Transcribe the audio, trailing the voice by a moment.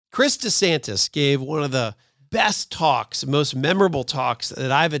Chris DeSantis gave one of the best talks, most memorable talks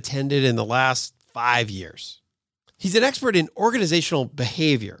that I've attended in the last 5 years. He's an expert in organizational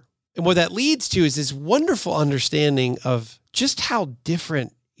behavior. And what that leads to is this wonderful understanding of just how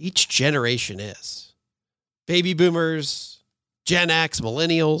different each generation is. Baby boomers, Gen X,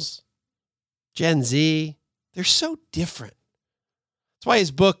 millennials, Gen Z, they're so different. That's why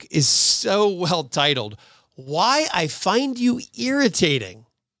his book is so well titled, Why I Find You Irritating.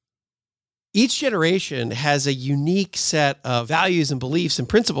 Each generation has a unique set of values and beliefs and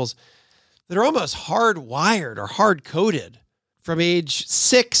principles that are almost hardwired or hard-coded from age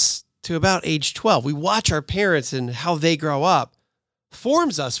 6 to about age 12. We watch our parents and how they grow up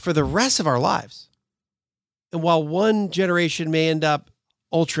forms us for the rest of our lives. And while one generation may end up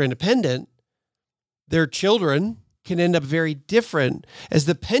ultra-independent, their children can end up very different as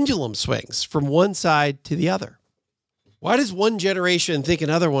the pendulum swings from one side to the other. Why does one generation think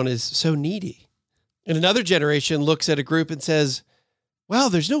another one is so needy? And another generation looks at a group and says, well,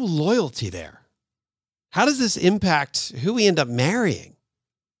 there's no loyalty there. How does this impact who we end up marrying?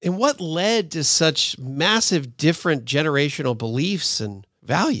 And what led to such massive different generational beliefs and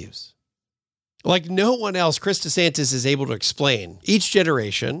values? Like no one else, Chris DeSantis is able to explain each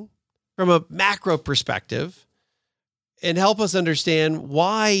generation from a macro perspective and help us understand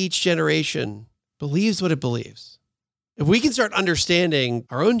why each generation believes what it believes. If we can start understanding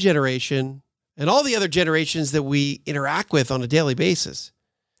our own generation and all the other generations that we interact with on a daily basis,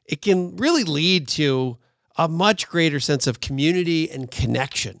 it can really lead to a much greater sense of community and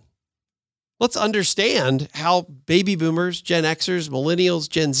connection. Let's understand how baby boomers, Gen Xers, millennials,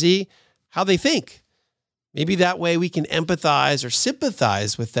 Gen Z, how they think. Maybe that way we can empathize or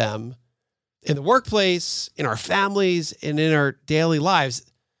sympathize with them in the workplace, in our families, and in our daily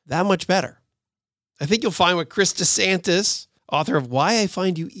lives that much better. I think you'll find what Chris DeSantis, author of Why I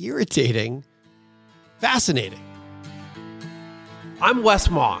Find You Irritating, fascinating. I'm Wes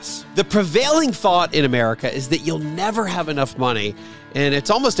Moss. The prevailing thought in America is that you'll never have enough money, and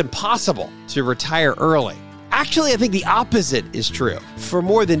it's almost impossible to retire early. Actually, I think the opposite is true. For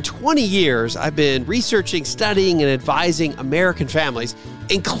more than 20 years, I've been researching, studying, and advising American families,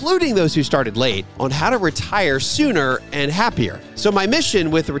 including those who started late, on how to retire sooner and happier. So my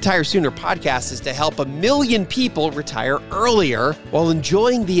mission with the Retire Sooner podcast is to help 1 million people retire earlier while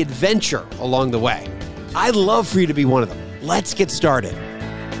enjoying the adventure along the way. I'd love for you to be one of them. Let's get started.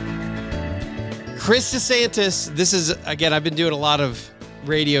 Chris DeSantis, this is, again, I've been doing a lot of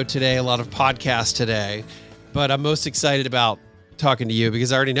radio today, a lot of podcasts today, but I'm most excited about talking to you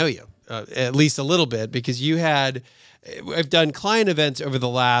because I already know you, at least a little bit, because I've done client events over the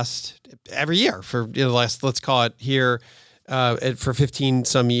every year for the last, let's call it here, for 15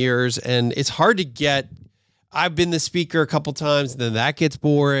 some years. And it's hard to get, I've been the speaker a couple times and then that gets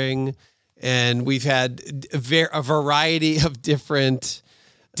boring. And we've had a variety of different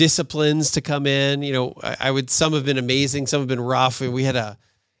disciplines to come in. You know, some have been amazing, some have been rough. We had a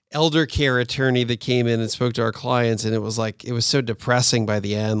elder care attorney that came in and spoke to our clients, and it was so depressing by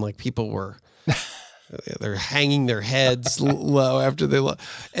the end. Like people were, they're hanging their heads low after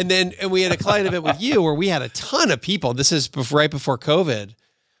and we had a client event with you where we had a ton of people. This is right before COVID,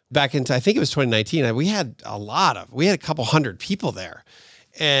 back into, I think it was 2019. We had a couple hundred people there.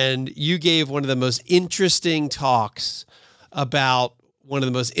 And you gave one of the most interesting talks about one of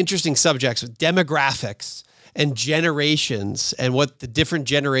the most interesting subjects with demographics and generations and what the different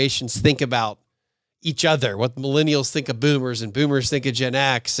generations think about each other, what millennials think of boomers and boomers think of Gen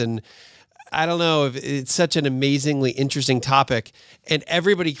X. And I don't know, if it's such an amazingly interesting topic and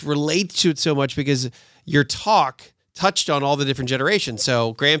everybody relates to it so much because your talk touched on all the different generations.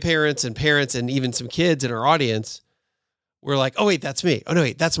 So grandparents and parents and even some kids in our audience were like, oh, wait, that's me. Oh, no,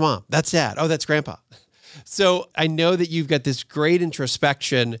 wait, that's mom. That's dad. Oh, that's grandpa. So I know that you've got this great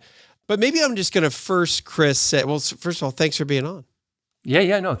introspection, but maybe I'm just going to first, Chris, say, well, first of all, thanks for being on.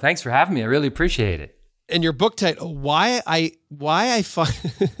 Yeah. No, thanks for having me. I really appreciate it. And your book title, Why I Find,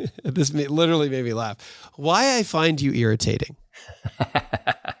 this literally made me laugh. Why I Find You Irritating.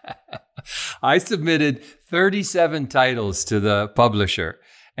 I submitted 37 titles to the publisher,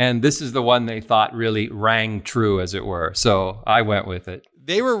 and this is the one they thought really rang true, as it were. So I went with it.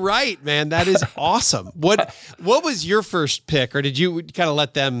 They were right, man. That is awesome. What was your first pick, or did you kind of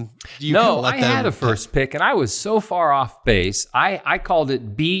let them? I had a first pick, and I was so far off base. I called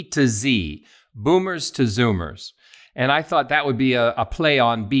it B to Z, Boomers to Zoomers, and I thought that would be a play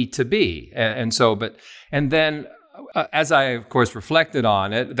on B to B, and then as I of course reflected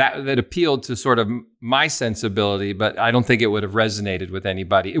on it, that appealed to sort of my sensibility, but I don't think it would have resonated with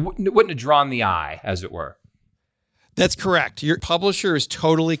anybody. It wouldn't have drawn the eye, as it were. That's correct. Your publisher is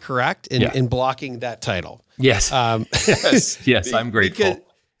totally correct in blocking that title. Yes. Yes, I'm grateful.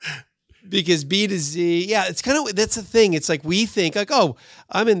 Because B to Z, it's kind of, that's the thing. It's like we think like, oh,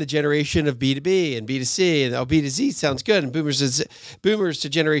 I'm in the generation of B to B and B to C, and B to Z sounds good, and boomers to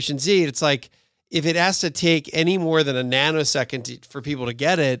Generation Z. It's like, if it has to take any more than a nanosecond for people to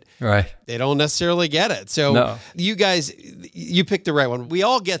get it, right, they don't necessarily get it. So you guys, you picked the right one. We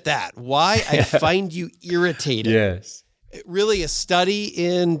all get that. Why? I find you irritating. Yes. Really a study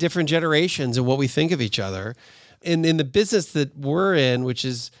in different generations and what we think of each other. And in the business that we're in, which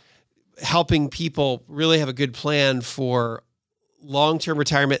is helping people really have a good plan for long-term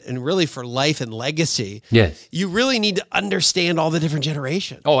retirement and really for life and legacy. Yes. You really need to understand all the different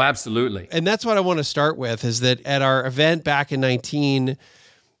generations. Oh, absolutely. And that's what I want to start with, is that at our event back in 19,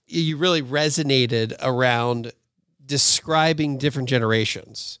 you really resonated around describing different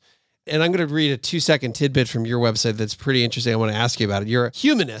generations. And I'm going to read a 2-second tidbit from your website that's pretty interesting. I want to ask you about it. You're a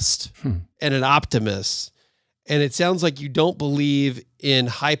humanist and an optimist. And it sounds like you don't believe in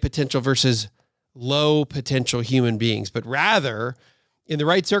high potential versus low potential human beings, but rather in the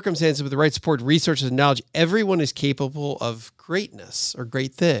right circumstances with the right support, resources, and knowledge, everyone is capable of greatness or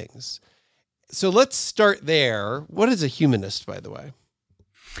great things. So let's start there. What is a humanist, by the way?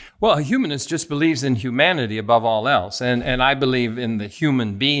 Well, a humanist just believes in humanity above all else. And I believe in the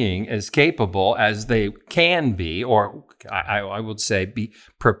human being as capable as they can be, or I would say be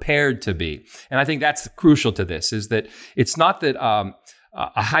prepared to be. And I think that's crucial to this, is that it's not that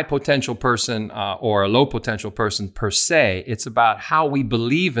a high potential person or a low potential person per se. It's about how we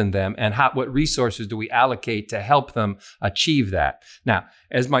believe in them and what resources do we allocate to help them achieve that. Now,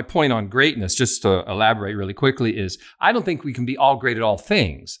 as my point on greatness, just to elaborate really quickly, is I don't think we can be all great at all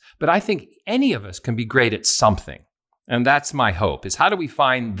things, but I think any of us can be great at something. And that's my hope, is how do we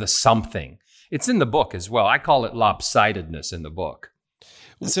find the something? It's in the book as well. I call it lopsidedness in the book.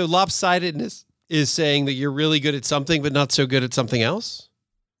 So lopsidedness is saying that you're really good at something, but not so good at something else?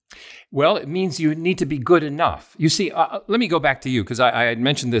 Well, it means you need to be good enough. You see, let me go back to you, because I had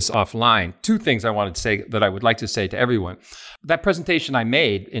mentioned this offline. 2 things I wanted to say that I would like to say to everyone. That presentation I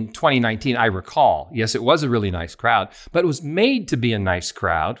made in 2019, I recall, yes, it was a really nice crowd, but it was made to be a nice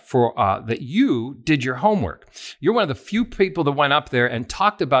crowd for that you did your homework. You're one of the few people that went up there and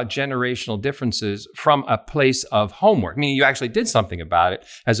talked about generational differences from a place of homework, meaning you actually did something about it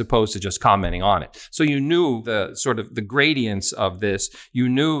as opposed to just commenting on it. So you knew the sort of the gradients of this. You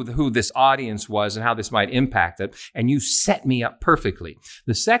knew who this audience was and how this might impact it, and you set me up perfectly.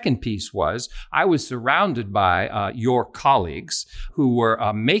 The second piece was I was surrounded by your colleagues who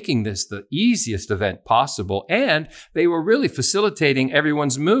were making this the easiest event possible, and they were really facilitating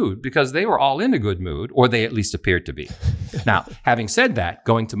everyone's mood because they were all in a good mood, or they at least appeared to be. Now, having said that,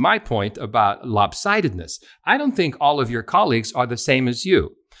 going to my point about lopsidedness, I don't think all of your colleagues are the same as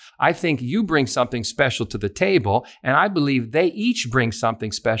you. I think you bring something special to the table, and I believe they each bring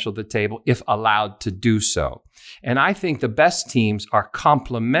something special to the table if allowed to do so. And I think the best teams are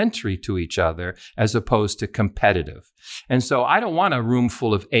complementary to each other as opposed to competitive. And so I don't want a room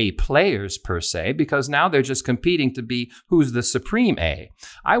full of A players per se, because now they're just competing to be who's the supreme A.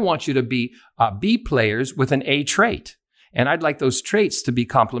 I want you to be B players with an A trait. And I'd like those traits to be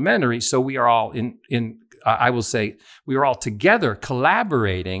complementary, so we are all I will say we are all together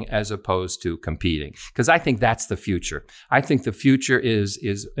collaborating as opposed to competing, because I think that's the future. I think the future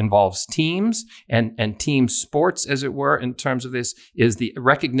involves teams and team sports, as it were, in terms of this, is the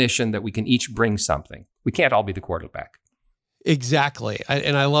recognition that we can each bring something. We can't all be the quarterback. Exactly.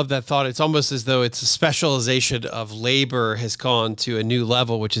 And I love that thought. It's almost as though it's a specialization of labor has gone to a new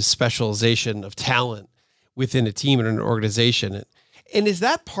level, which is specialization of talent within a team and an organization. And is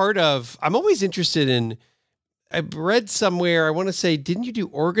that part of, I'm always interested in, I read somewhere, I want to say, didn't you do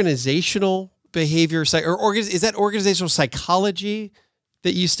organizational behavior, is that organizational psychology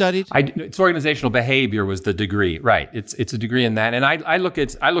that you studied? It's organizational behavior was the degree, right? It's a degree in that, and I look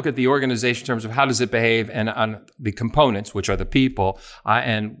at the organization in terms of how does it behave, and on the components, which are the people,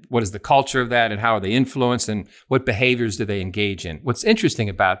 and what is the culture of that, and how are they influenced, and what behaviors do they engage in. What's interesting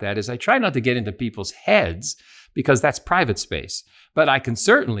about that is I try not to get into people's heads, because that's private space, but I can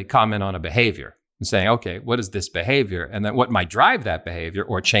certainly comment on a behavior and saying, okay, what is this behavior, and then what might drive that behavior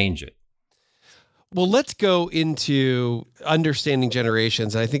or change it. Well, let's go into understanding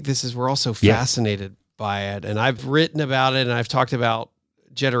generations. I think we're also fascinated by it. And I've written about it, and I've talked about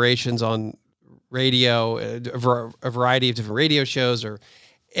generations on radio, a variety of different radio shows,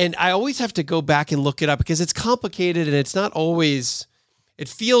 and I always have to go back and look it up because it's complicated, and it's not always, it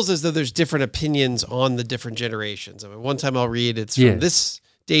feels as though there's different opinions on the different generations. I mean, one time I'll read it's from this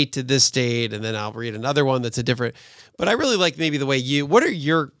date to this date, and then I'll read another one that's a different. But I really like maybe the way what are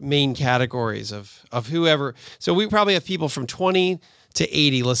your main categories of whoever? So we probably have people from 20 to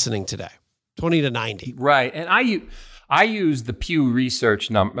 80 listening today, 20 to 90. Right. And I use the Pew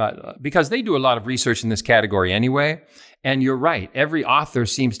Research number because they do a lot of research in this category anyway. And you're right. Every author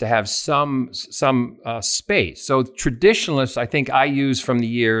seems to have some space. So traditionalists, I think I use from the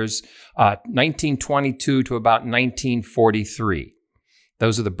years 1922 to about 1943.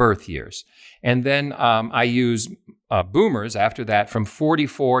 Those are the birth years. And then I use boomers after that from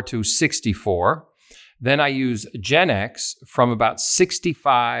 44 to 64. Then I use Gen X from about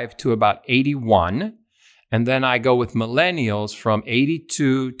 65 to about 81. And then I go with millennials from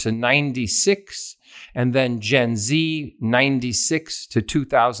 82 to 96. And then Gen Z, 96 to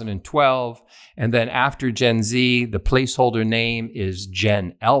 2012. And then after Gen Z, the placeholder name is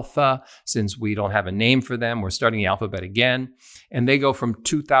Gen Alpha. Since we don't have a name for them, we're starting the alphabet again. And they go from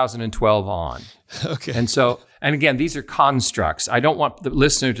 2012 on. Okay. And again, these are constructs. I don't want the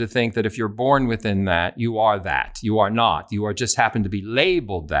listener to think that if you're born within that. You are not. You are just happen to be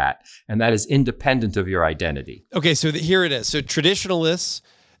labeled that. And that is independent of your identity. Okay, so here it is. So traditionalists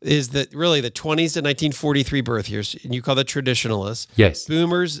is really the 20s to 1943 birth years, and you call that traditionalists. Yes.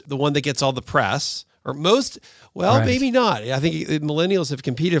 Boomers, the one that gets all the press, or most, well, right. Maybe not. I think millennials have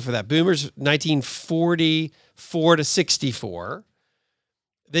competed for that. Boomers, 1944 to 64.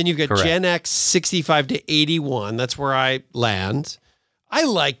 Then you've got Correct. Gen X, 65 to 81. That's where I land. I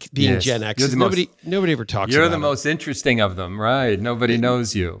like being Gen X. Nobody ever talks about it. You're the most interesting of them, right? Nobody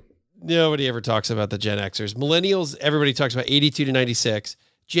knows you. Nobody ever talks about the Gen Xers. Millennials, everybody talks about 82 to 96.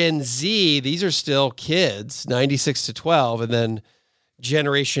 Gen Z, these are still kids, 96 to 12, and then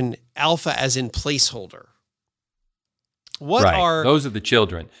Generation Alpha as in placeholder. Those are the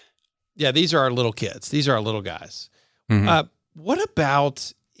children. Yeah, these are our little kids. These are our little guys. Mm-hmm. What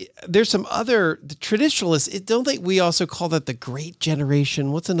about, there's some the traditionalists, we also call that the Great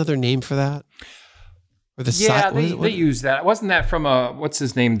Generation? What's another name for that? Or they use that. Wasn't that from what's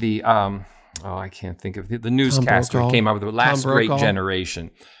his name? I can't think of the newscaster who came out with the last Great Generation.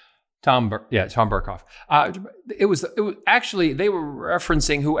 Tom Brokaw. It was actually, they were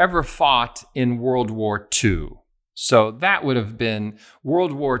referencing whoever fought in World War II. So that would have been,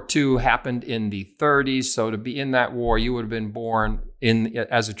 World War II happened in the 30s. So to be in that war, you would have been born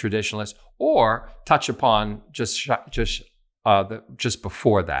as a traditionalist, or touch upon just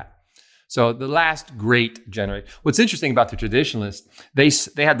before that. So the last great generation. What's interesting about the traditionalists,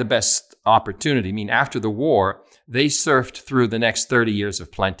 they had the best opportunity. I mean, after the war, they surfed through the next 30 years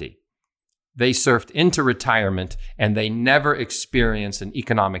of plenty. They surfed into retirement, and they never experienced an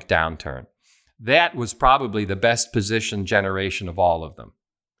economic downturn. That was probably the best positioned generation of all of them,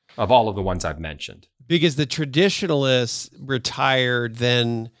 of all of the ones I've mentioned. Because the traditionalists retired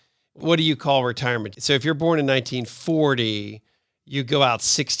then, what do you call retirement? So if you're born in 1940, you go out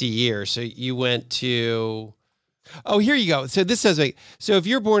 60 years. So you went to, here you go. So this says, so if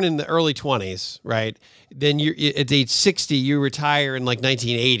you're born in the early 20s, right, then at age 60, you retire in like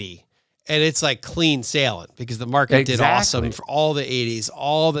 1980. And it's like clean sailing because the market did awesome for all the 80s,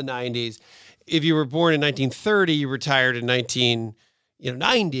 all the 90s. If you were born in 1930, you retired in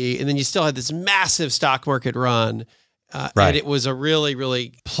 1990, and then you still had this massive stock market run. And it was a really,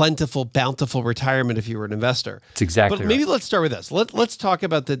 really plentiful, bountiful retirement if you were an investor. It's exactly But maybe let's start with this. Let's talk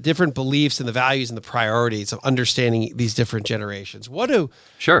about the different beliefs and the values and the priorities of understanding these different generations.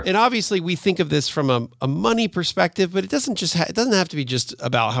 Sure. And obviously we think of this from a money perspective, but it doesn't have to be just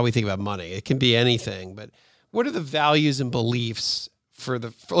about how we think about money. It can be anything. But what are the values and beliefs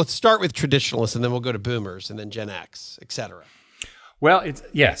let's start with traditionalists, and then we'll go to boomers, and then Gen X, et cetera. Well,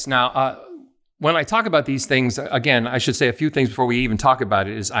 yes. Now, when I talk about these things, again, I should say a few things before we even talk about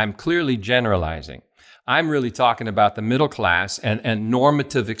it, is I'm clearly generalizing. I'm really talking about the middle class and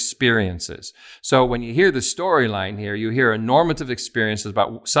normative experiences. So when you hear the storyline here, you hear a normative experience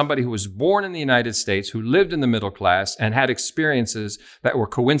about somebody who was born in the United States, who lived in the middle class and had experiences that were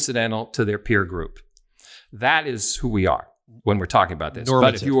coincidental to their peer group. That is who we are when we're talking about this.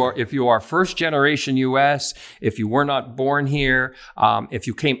 Normative. But if you are first generation U.S., if you were not born here, if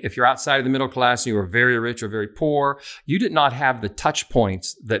you're outside of the middle class and you were very rich or very poor, you did not have the touch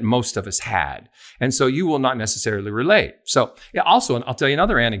points that most of us had. And so you will not necessarily relate. So also, and I'll tell you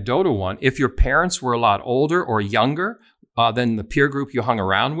another anecdotal one. If your parents were a lot older or younger than the peer group you hung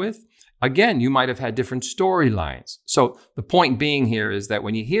around with, again, you might have had different storylines. So the point being here is that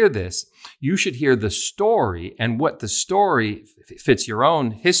when you hear this, you should hear the story, and what the story fits your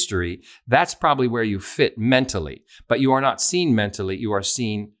own history. That's probably where you fit mentally, but you are not seen mentally. You are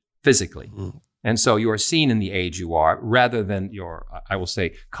seen physically. And so you are seen in the age you are rather than your, I will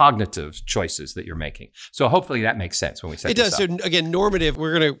say, cognitive choices that you're making. So hopefully that makes sense when we say it does. So again, normative,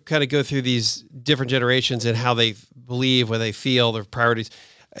 we're going to kind of go through these different generations and how they believe, what they feel, their priorities.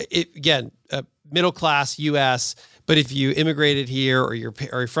 Middle class U.S., but if you immigrated here or you're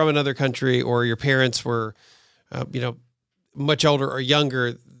from another country or your parents were, much older or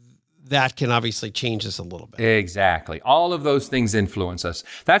younger, that can obviously change this a little bit. Exactly. All of those things influence us.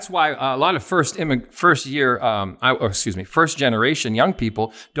 That's why a lot of first generation young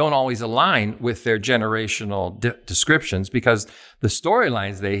people don't always align with their generational descriptions, because the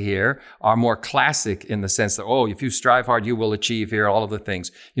storylines they hear are more classic in the sense that, if you strive hard, you will achieve here, all of the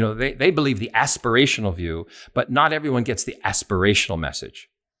things. They believe the aspirational view, but not everyone gets the aspirational message.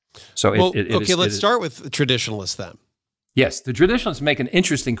 So let's start with traditionalists then. Yes, the traditionalists make an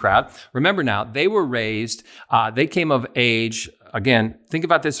interesting crowd. Remember now, they were raised, they came of age, again, think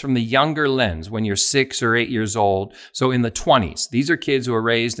about this from the younger lens, when you're 6 or 8 years old. So in the 20s, these are kids who were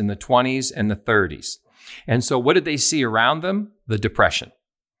raised in the 20s and the 30s. And so what did they see around them? The Depression.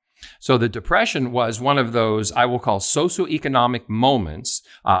 So the Depression was one of those, I will call, socioeconomic moments.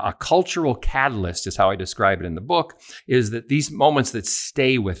 A cultural catalyst is how I describe it in the book, is that these moments that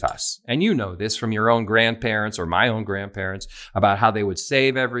stay with us. And you know this from your own grandparents or my own grandparents about how they would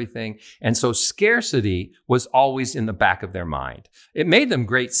save everything. And so scarcity was always in the back of their mind. It made them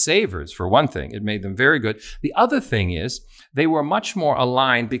great savers, for one thing. It made them very good. The other thing is they were much more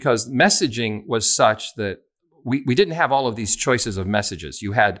aligned because messaging was such that we didn't have all of these choices of messages.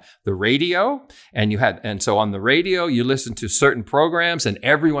 You had the radio, and so on the radio, you listened to certain programs and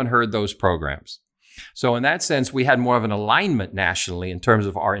everyone heard those programs. So in that sense, we had more of an alignment nationally in terms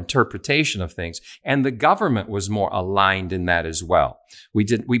of our interpretation of things. And the government was more aligned in that as well. We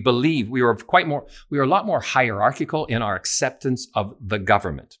were a lot more hierarchical in our acceptance of the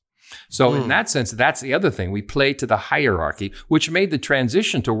government. So in that sense, that's the other thing. We played to the hierarchy, which made the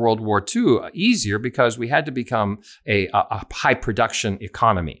transition to World War II easier because we had to become a high production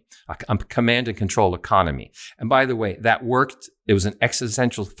economy, a command and control economy. And by the way, that worked. It was an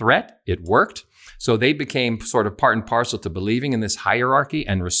existential threat. It worked. So they became sort of part and parcel to believing in this hierarchy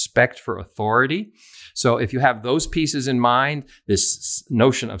and respect for authority. So if you have those pieces in mind, this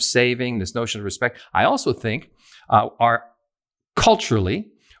notion of saving, this notion of respect, I also think culturally,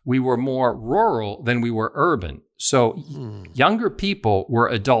 we were more rural than we were urban. So younger people were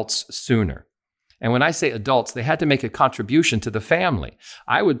adults sooner. And when I say adults, they had to make a contribution to the family.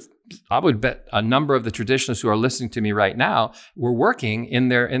 I would bet a number of the traditionalists who are listening to me right now were working in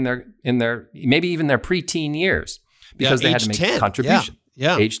their maybe even their preteen years because they had to make a contribution.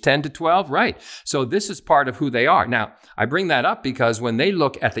 Yeah. Age 10 to 12, right. So this is part of who they are. Now, I bring that up because when they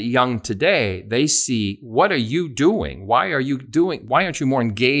look at the young today, they see, what are you doing? Why aren't you more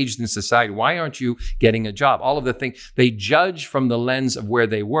engaged in society? Why aren't you getting a job? All of the things. They judge from the lens of where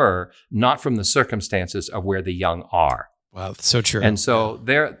they were, not from the circumstances of where the young are. Wow, that's so true. And so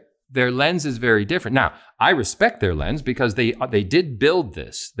their lens is very different. Now, I respect their lens because they did build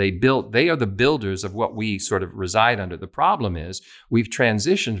this. They are the builders of what we sort of reside under. The problem is we've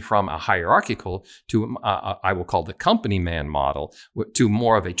transitioned from a hierarchical to I will call the company man model to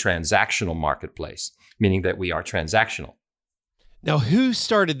more of a transactional marketplace, meaning that we are transactional. Now, who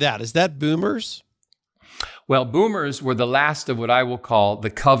started that? Is that boomers? Well, boomers were the last of what I will call the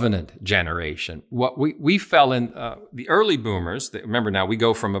covenant generation. What we fell in, the early boomers, remember now we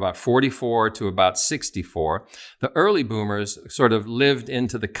go from about 44 to about 64. The early boomers sort of lived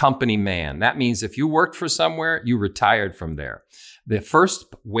into the company man. That means if you worked for somewhere, you retired from there. The first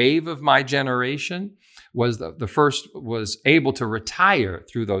wave of my generation was the first was able to retire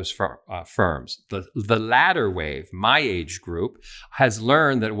through those firms. The latter wave, my age group, has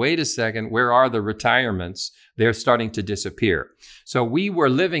learned that, wait a second, where are the retirements? They're starting to disappear. So we were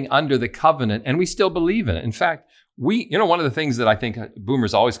living under the covenant and we still believe in it. In fact, one of the things that I think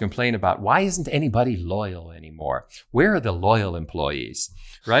boomers always complain about, why isn't anybody loyal anymore? Where are the loyal employees,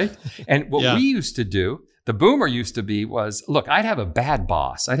 right? And what we used to do, the boomer used to be was, look, I'd have a bad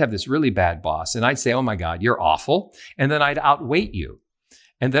boss. I'd have this really bad boss. And I'd say, oh my God, you're awful. And then I'd outweight you.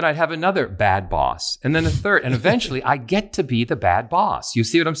 And then I'd have another bad boss. And then a third. And eventually I get to be the bad boss. You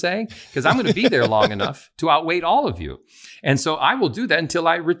see what I'm saying? Because I'm going to be there long enough to outweight all of you. And so I will do that until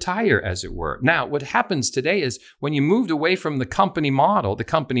I retire, as it were. Now, what happens today is when you moved away from the company model, the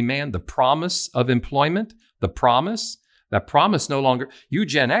company man, the promise of employment, that promise no longer, you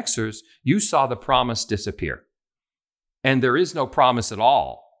Gen Xers, you saw the promise disappear. And there is no promise at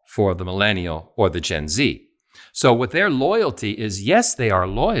all for the millennial or the Gen Z. So what their loyalty is, yes, they are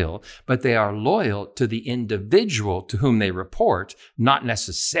loyal, but they are loyal to the individual to whom they report, not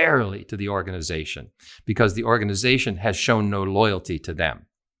necessarily to the organization, because the organization has shown no loyalty to them.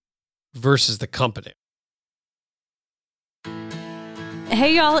 Versus the company.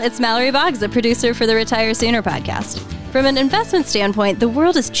 Hey y'all, it's Mallory Boggs, the producer for the Retire Sooner podcast. From an investment standpoint, the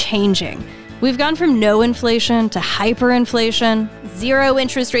world is changing. We've gone from no inflation to hyperinflation, zero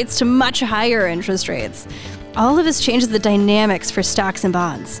interest rates to much higher interest rates. All of this changes the dynamics for stocks and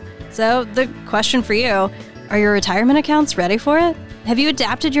bonds. So the question for you, are your retirement accounts ready for it? Have you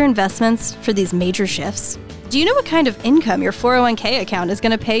adapted your investments for these major shifts? Do you know what kind of income your 401k account is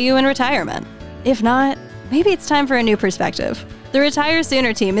going to pay you in retirement? If not, maybe it's time for a new perspective. The Retire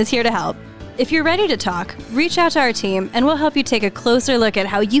Sooner team is here to help. If you're ready to talk, reach out to our team and we'll help you take a closer look at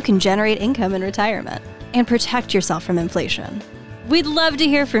how you can generate income in retirement and protect yourself from inflation. We'd love to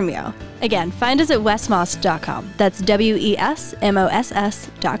hear from you. Again, find us at wesmoss.com. That's WESMOSS.com.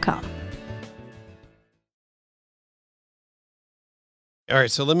 All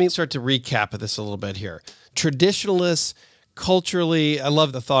right, so let me start to recap this a little bit here. Traditionalists, culturally, I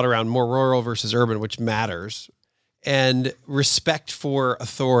love the thought around more rural versus urban, which matters, and respect for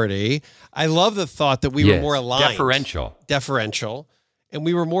authority. I love the thought that we were more aligned. Deferential. And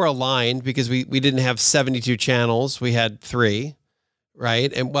we were more aligned because we didn't have 72 channels. We had 3.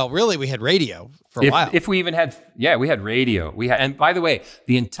 Right. And well, really, we had radio for a while. If we even had, we had radio. And by the way,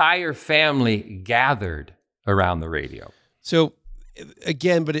 the entire family gathered around the radio. So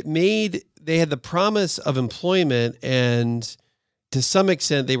again, but they had the promise of employment, and to some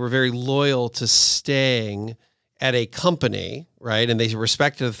extent, they were very loyal to staying at a company, right? And they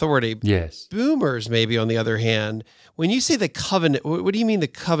respected authority. Yes. Boomers, maybe on the other hand, when you say the covenant, what do you mean the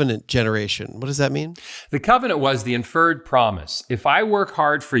covenant generation? What does that mean? The covenant was the inferred promise. If I work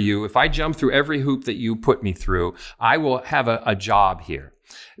hard for you, if I jump through every hoop that you put me through, I will have a job here.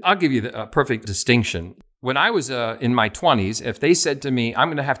 I'll give you a perfect distinction. When I was in my 20s, if they said to me, I'm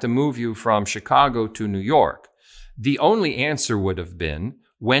going to have to move you from Chicago to New York, the only answer would have been,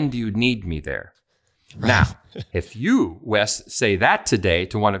 when do you need me there? Right. Now, if you, Wes, say that today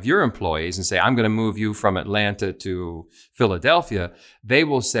to one of your employees and say, I'm going to move you from Atlanta to Philadelphia, they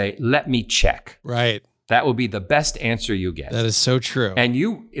will say, let me check. Right. That will be the best answer you get. That is so true. And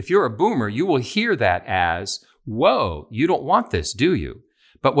if you're a boomer, you will hear that as, whoa, you don't want this, do you?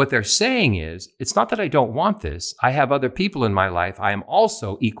 But what they're saying is, it's not that I don't want this. I have other people in my life I am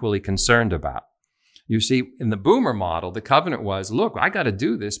also equally concerned about. You see, in the boomer model, the covenant was, look, I got to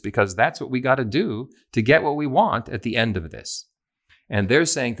do this because that's what we got to do to get what we want at the end of this. And they're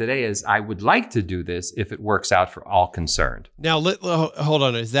saying today is, I would like to do this if it works out for all concerned. Now, hold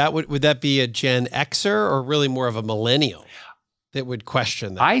on. Is that would that be a Gen Xer or really more of a millennial that would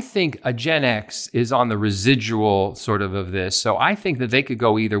question that? I think a Gen X is on the residual sort of this. So I think that they could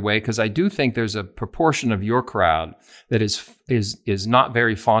go either way, because I do think there's a proportion of your crowd that is not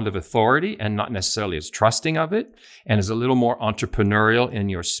very fond of authority and not necessarily as trusting of it, and is a little more entrepreneurial in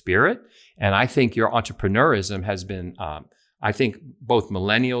your spirit. And I think your entrepreneurism has been, I think both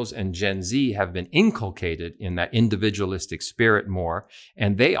millennials and Gen Z have been inculcated in that individualistic spirit more,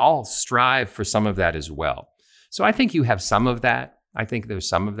 and they all strive for some of that as well. So I think you have some of that. I think there's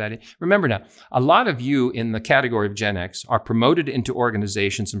some of that. Remember now, a lot of you in the category of Gen X are promoted into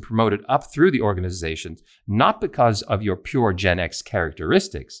organizations and promoted up through the organizations, not because of your pure Gen X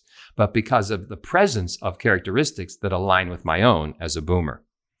characteristics, but because of the presence of characteristics that align with my own as a boomer.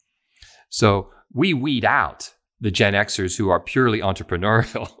 So we weed out the Gen Xers who are purely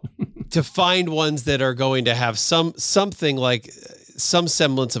entrepreneurial. To find ones that are going to have something like some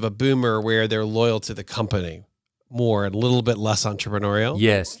semblance of a boomer where they're loyal to the company more and a little bit less entrepreneurial.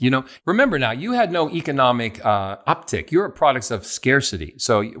 Yes. Remember now, you had no economic uptick. You're a product of scarcity.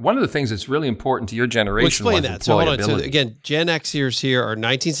 So one of the things that's really important to your generation was employability. So hold on. So again, Gen Xers here are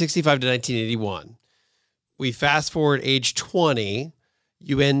 1965 to 1981. We fast forward age 20,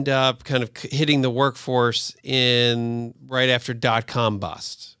 you end up kind of hitting the workforce right after .com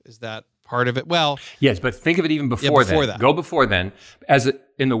bust. Is that part of it? Well, yes, but think of it even before that. Go before then.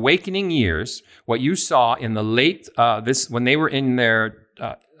 In the awakening years, what you saw in the late, when they were in their,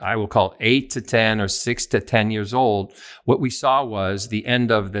 I will call it 8 to 10 or 6 to 10 years old, what we saw was the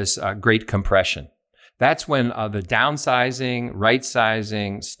end of this great compression. That's when the downsizing,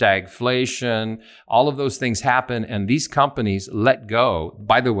 right-sizing, stagflation, all of those things happen, and these companies let go.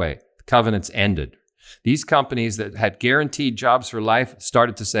 By the way, the covenants ended. These companies that had guaranteed jobs for life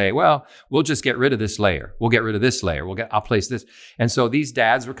started to say, well, we'll just get rid of this layer. We'll get rid of this layer. I'll place this. And so these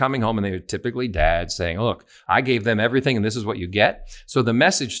dads were coming home, and they were typically dads saying, look, I gave them everything and this is what you get. So the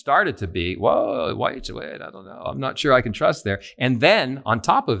message started to be, whoa, wait, I don't know. I'm not sure I can trust there. And then on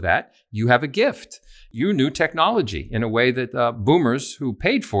top of that, you have a gift. You knew technology in a way that boomers who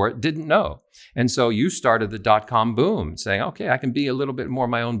paid for it didn't know. And so you started the dot-com boom saying, okay, I can be a little bit more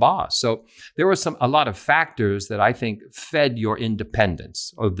my own boss. So there were a lot of factors that I think fed your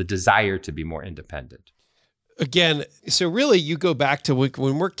independence or the desire to be more independent. Again, so really you go back to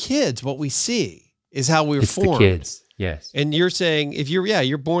when we're kids, what we see is how we were formed. It's the kids, yes. And you're saying if you're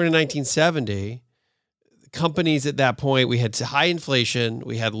born in 1970, companies at that point, we had high inflation,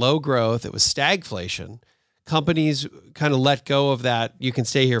 we had low growth, it was stagflation. Companies kind of let go of that, you can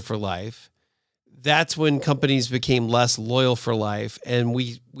stay here for life. That's when companies became less loyal for life. And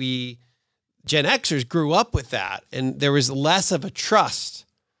we Gen Xers grew up with that. And there was less of a trust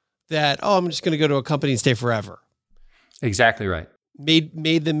that, I'm just going to go to a company and stay forever. Exactly right.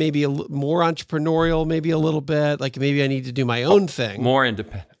 Made them maybe more entrepreneurial, maybe a little bit, like maybe I need to do my own thing. More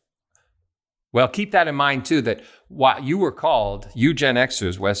independent. Well, keep that in mind, too, that what you were called, you Gen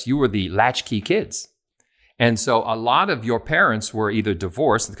Xers, Wes, you were the latchkey kids. And so a lot of your parents were either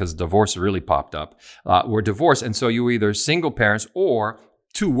divorced, because divorce really popped up, were divorced. And so you were either single parents or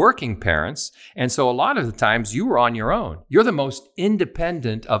two working parents. And so a lot of the times you were on your own. You're the most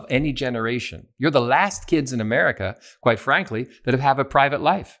independent of any generation. You're the last kids in America, quite frankly, that have a private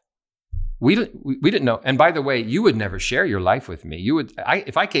life. We didn't know. And by the way, you would never share your life with me.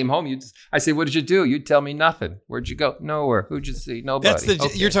 If I came home, I say, what did you do? You'd tell me nothing. Where'd you go? Nowhere. Who'd you see? Nobody.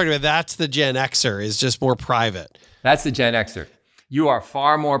 You're talking about, that's the Gen Xer, is just more private. That's the Gen Xer. You are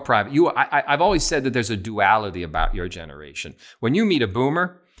far more private. I've always said that there's a duality about your generation. When you meet a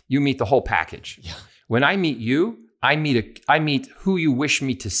boomer, you meet the whole package. Yeah. When I meet you, I meet who you wish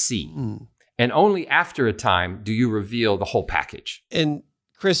me to see. Mm. And only after a time do you reveal the whole package. And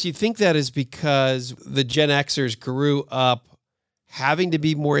Chris, you think that is because the Gen Xers grew up having to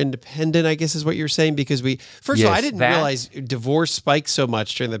be more independent, I guess is what you're saying? Because first of all, I didn't realize divorce spiked so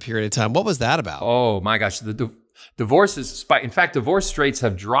much during that period of time. What was that about? Oh my gosh, the divorces spike. In fact, divorce rates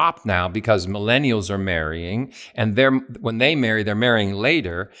have dropped now because millennials are marrying, and when they marry, they're marrying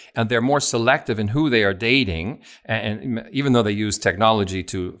later, and they're more selective in who they are dating. And even though they use technology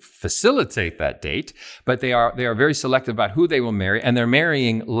to facilitate that date, but they are very selective about who they will marry, and they're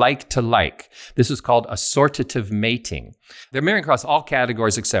marrying like to like. This is called assortative mating. They're marrying across all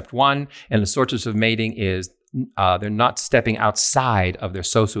categories except one, and assortative mating is they're not stepping outside of their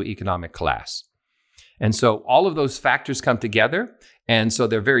socioeconomic class. And so all of those factors come together. And so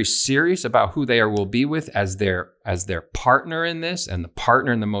they're very serious about who they will be with as their partner in this, and the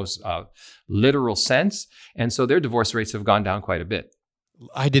partner in the most literal sense. And so their divorce rates have gone down quite a bit.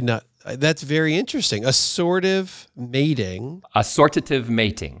 I did not. That's very interesting. Assortative mating. Assortative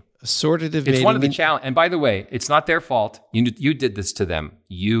mating. Assortative mating. It's one of the challenges. And by the way, it's not their fault. You did this to them.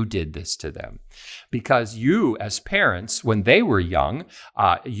 You did this to them. Because you, as parents, when they were young,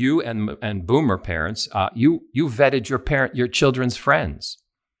 you and boomer parents, you vetted your children's friends.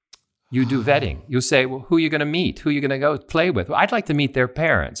 You do vetting. You say, well, who are you going to meet? Who are you going to go play with? Well, I'd like to meet their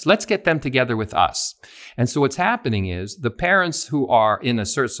parents. Let's get them together with us. And so what's happening is the parents who are in a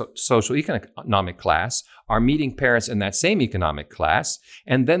certain social economic class are meeting parents in that same economic class.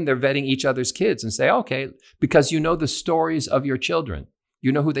 And then they're vetting each other's kids and say, okay, because you know the stories of your children.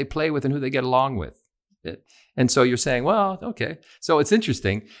 You know who they play with and who they get along with. And so you're saying, well, okay. So it's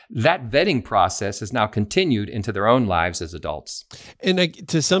interesting. That vetting process has now continued into their own lives as adults. And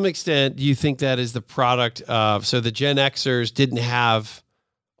to some extent, do you think that is the product of, so the Gen Xers didn't have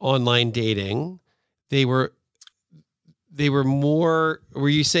online dating. They were more, were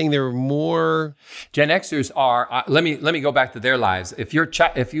you saying there were more? Gen Xers are, let me go back to their lives. If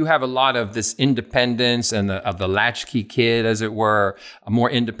you have a lot of this independence and of the latchkey kid, as it were, a more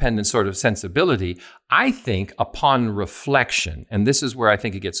independent sort of sensibility, I think upon reflection, and this is where I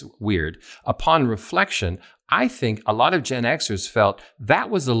think it gets weird, upon reflection, I think a lot of Gen Xers felt that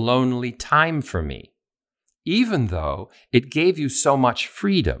was a lonely time for me, even though it gave you so much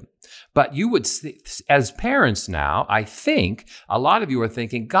freedom. But you would, as parents now, I think a lot of you are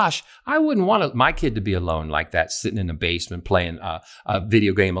thinking, gosh, I wouldn't want my kid to be alone like that, sitting in a basement playing a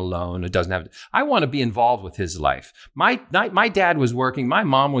video game alone. I want to be involved with his life. My dad was working. My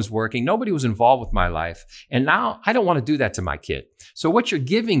mom was working. Nobody was involved with my life. And now I don't want to do that to my kid. So what you're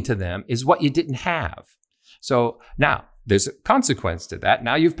giving to them is what you didn't have. So now there's a consequence to that.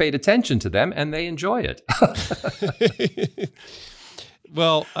 Now you've paid attention to them and they enjoy it.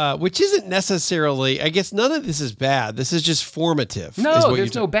 Well, which isn't necessarily, I guess none of this is bad. This is just formative. No,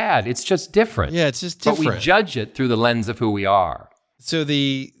 there's no bad. It's just different. Yeah, it's just different. But we judge it through the lens of who we are. So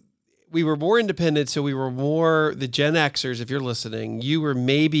we were more independent. So we were more, the Gen Xers, if you're listening, you were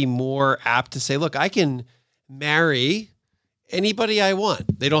maybe more apt to say, look, I can marry anybody I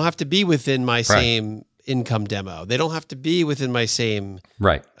want. They don't have to be within my same income demo. They don't have to be within my same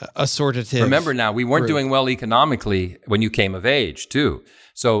assortative. Remember now, we weren't group. doing well economically when you came of age too.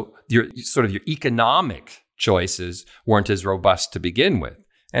 So your economic choices weren't as robust to begin with.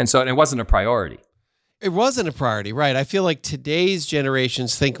 And so it wasn't a priority. It wasn't a priority, right? I feel like today's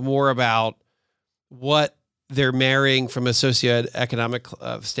generations think more about what they're marrying from a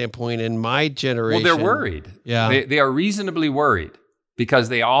socioeconomic standpoint. In my generation, well, they're worried. Yeah, they are reasonably worried because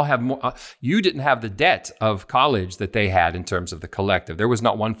they all have more. You didn't have the debt of college that they had in terms of the collective. There was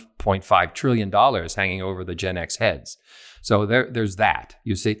not $1.5 trillion hanging over the Gen X heads. So there's that,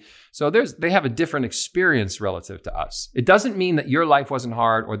 you see. So they have a different experience relative to us. It doesn't mean that your life wasn't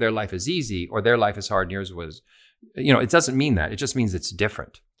hard or their life is easy or their life is hard and yours was, it doesn't mean that. It just means it's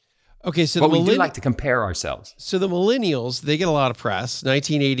different. Okay, so but we do like to compare ourselves. So the millennials, they get a lot of press,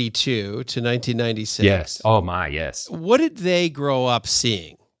 1982 to 1996. Yes. Oh my, yes. What did they grow up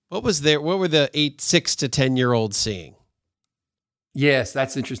seeing? What were the 6 to 10-year-olds seeing? Yes,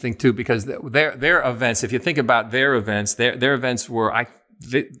 that's interesting too, because their events, if you think about their events, their events were,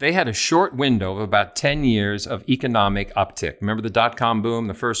 they had a short window of about 10 years of economic uptick. Remember the dot-com boom,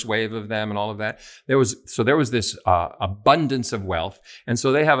 the first wave of them and all of that? There was this abundance of wealth. And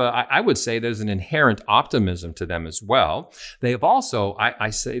so they have I would say there's an inherent optimism to them as well. They have also,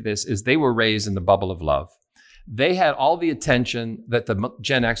 I say this, is they were raised in the bubble of love. They had all the attention that the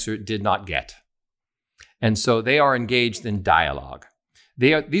Gen Xer did not get. And so they are engaged in dialogue.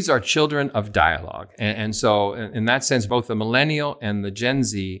 These are children of dialogue. And so in that sense, both the millennial and the Gen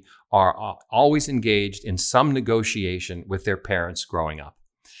Z are always engaged in some negotiation with their parents growing up.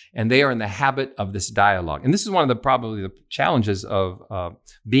 And they are in the habit of this dialogue. And this is one of probably the challenges of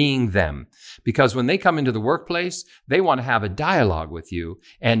being them. Because when they come into the workplace, they want to have a dialogue with you.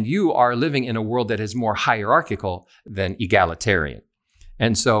 And you are living in a world that is more hierarchical than egalitarian.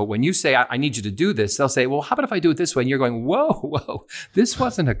 And so when you say, I need you to do this, they'll say, well, how about if I do it this way? And you're going, whoa, this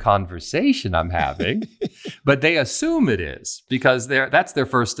wasn't a conversation I'm having. But they assume it is because that's their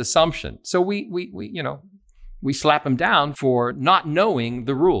first assumption. So we slap them down for not knowing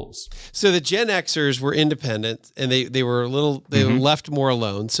the rules. So the Gen Xers were independent and they were were left more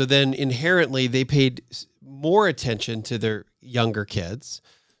alone. So then inherently they paid more attention to their younger kids.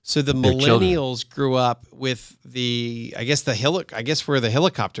 So the millennials grew up with we're the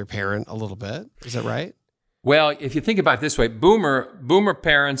helicopter parent a little bit. Is that right? Well, if you think about it this way, boomer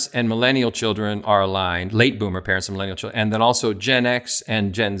parents and millennial children are aligned, late boomer parents and millennial children, and then also Gen X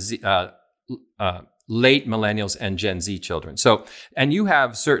and Gen Z, late millennials and Gen Z children. So, and you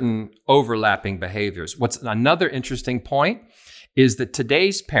have certain overlapping behaviors. What's another interesting point is that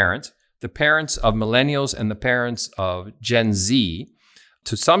today's parents, the parents of millennials and the parents of Gen Z,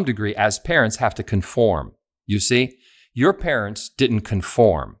 to some degree, as parents, have to conform. You see, your parents didn't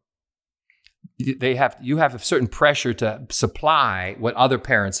conform. You have a certain pressure to supply what other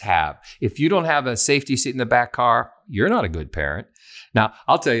parents have. If you don't have a safety seat in the back car, you're not a good parent. Now,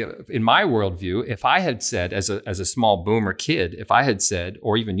 I'll tell you, in my worldview, if I had said, as a small boomer kid, if I had said,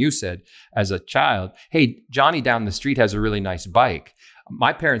 or even you said as a child, hey, Johnny down the street has a really nice bike,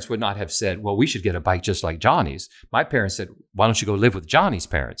 my parents would not have said, well, we should get a bike just like Johnny's. My parents said, why don't you go live with Johnny's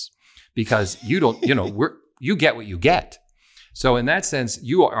parents? Because you don't, you get what you get. So in that sense,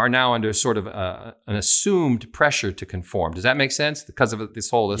 you are now under sort of an assumed pressure to conform. Does that make sense? Because of this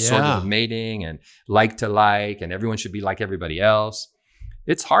whole assortment of mating and like to like, and everyone should be like everybody else.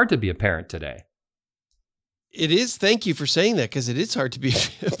 It's hard to be a parent today. It is. Thank you for saying that, because it is hard to be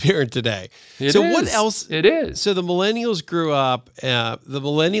a parent today. What else? It is. So the millennials grew up. The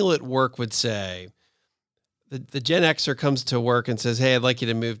millennial at work would say, the Gen Xer comes to work and says, hey, I'd like you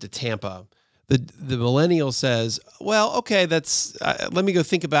to move to Tampa. The millennial says, well, okay, that's let me go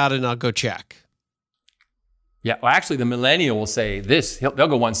think about it and I'll go check. Yeah, well, actually, the millennial will say this. They'll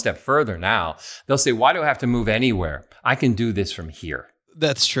go one step further now. They'll say, why do I have to move anywhere? I can do this from here.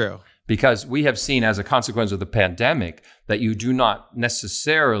 That's true. Because we have seen as a consequence of the pandemic that you do not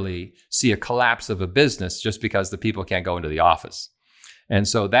necessarily see a collapse of a business just because the people can't go into the office. And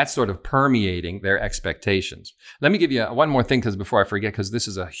so that's sort of permeating their expectations. Let me give you one more thing before I forget, because this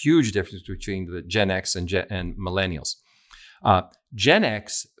is a huge difference between the Gen X and millennials. Gen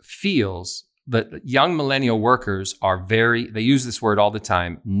X feels that young millennial workers they use this word all the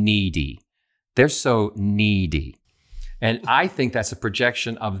time, needy. They're so needy. And I think that's a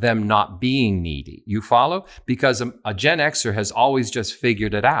projection of them not being needy. You follow? Because a Gen Xer has always just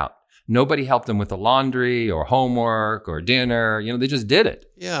figured it out. Nobody helped them with the laundry or homework or dinner. They just did it.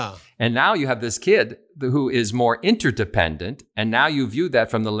 Yeah. And now you have this kid who is more interdependent. And now you view that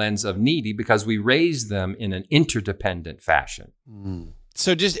from the lens of needy because we raise them in an interdependent fashion.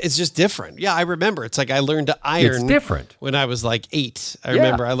 So it's just different. Yeah, I remember. It's like I learned to iron. It's different. When I was like 8. I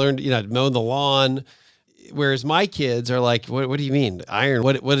remember I learned, to mow the lawn. Whereas my kids are like, what do you mean? Iron?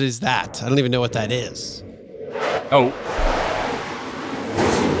 What is that? I don't even know what that is. Oh.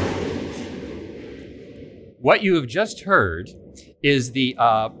 What you have just heard is the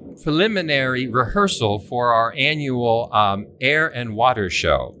preliminary rehearsal for our annual Air and Water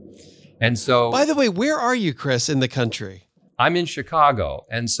Show. And so... By the way, where are you, Chris, in the country? I'm in Chicago.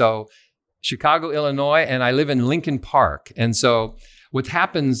 And so Chicago, Illinois, and I live in Lincoln Park. And so what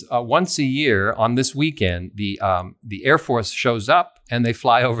happens once a year on this weekend, the Air Force shows up and they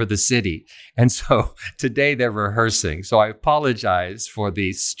fly over the city. And so today they're rehearsing. So I apologize for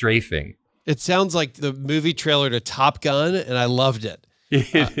the strafing. It sounds like the movie trailer to Top Gun, and I loved it.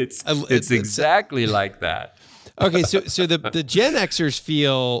 It's exactly like that. Okay, so the Gen Xers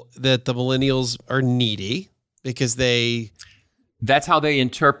feel that the millennials are needy because that's how they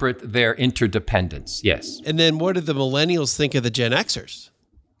interpret their interdependence, yes. And then what do the millennials think of the Gen Xers?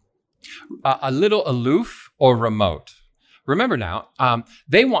 A little aloof or remote. Remember now,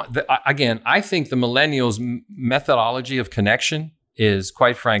 they want, again, I think the millennials' methodology of connection is,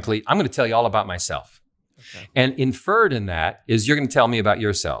 quite frankly, I'm going to tell you all about myself. Okay. And inferred in that is you're going to tell me about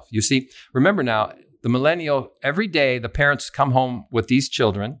yourself. You see, remember now, the millennial, every day the parents come home with these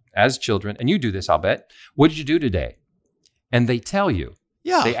children, as children, and you do this, I'll bet. What did you do today? And they tell you.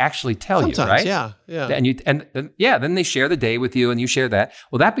 Yeah. They actually tell Sometimes, you, right? Yeah. Then they share the day with you and you share that.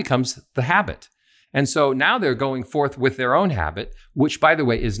 Well, that becomes the habit. And so now they're going forth with their own habit, which, by the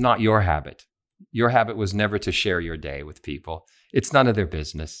way, is not your habit. Your habit was never to share your day with people. It's none of their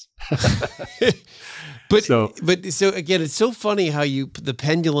business. But so again, it's so funny how the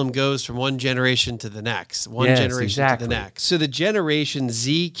pendulum goes from one generation to the next, to the next. So the Generation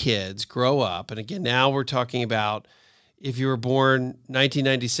Z kids grow up, and again, now we're talking about if you were born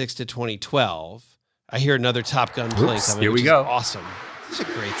 1996 to 2012. I hear another Top Gun plane coming. Here we go. Awesome. It's a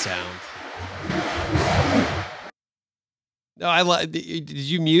great sound. No, did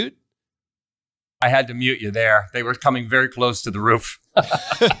you mute? I had to mute you there. They were coming very close to the roof.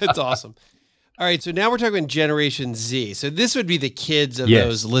 It's awesome. All right, so now we're talking Generation Z. So this would be the kids of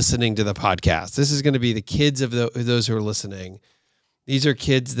those listening to the podcast. This is going to be the kids of those who are listening. These are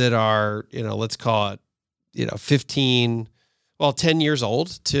kids that are, let's call it, 15, 10 years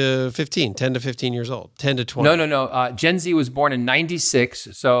old to 15, 10 to 15 years old, 10 to 20. No. Gen Z was born in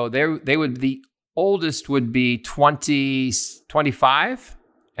 96. So the oldest would be 25.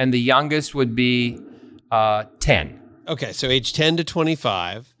 And the youngest would be 10. Okay, so age 10 to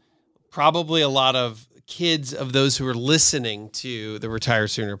 25. Probably a lot of kids of those who are listening to the Retire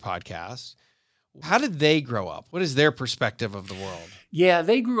Sooner podcast. How did they grow up? What is their perspective of the world? Yeah,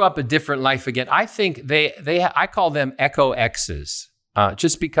 they grew up a different life again. I think I call them Echo X's,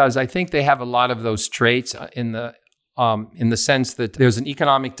 just because I think they have a lot of those traits in the sense that there's an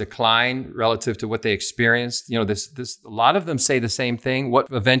economic decline relative to what they experienced. A lot of them say the same thing.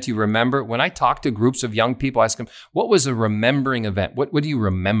 What event do you remember? When I talk to groups of young people, I ask them, what was a remembering event? What do you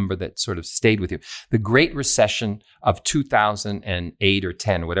remember that sort of stayed with you? The Great Recession of 2008 or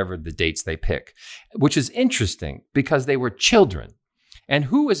 10, whatever the dates they pick, which is interesting because they were children. And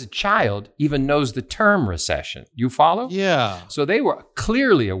who as a child even knows the term recession? You follow? Yeah. So they were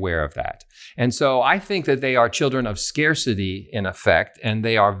clearly aware of that. And so I think that they are children of scarcity in effect, and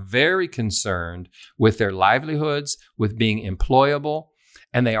they are very concerned with their livelihoods, with being employable,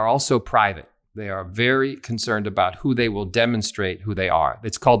 and they are also private. They are very concerned about who they will demonstrate who they are.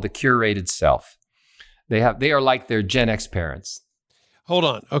 It's called the curated self. They are like their Gen X parents. Hold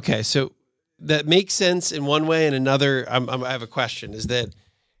on. Okay, so that makes sense in one way, and another, I have a question, is that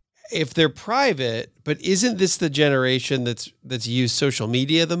if they're private, but isn't this the generation that's used social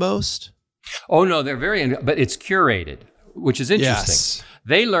media the most? Oh, no, but it's curated, which is interesting. Yes.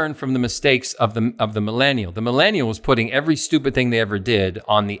 They learn from the mistakes of the millennial. The millennial was putting every stupid thing they ever did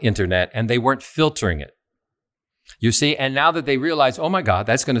on the internet, and they weren't filtering it. You see, and now that they realize, oh my God,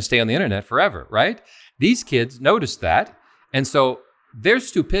 that's going to stay on the internet forever, right? These kids noticed that, and so their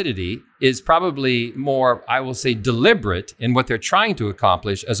stupidity is probably more, I will say, deliberate in what they're trying to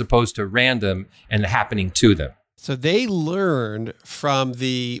accomplish as opposed to random and happening to them. So they learned from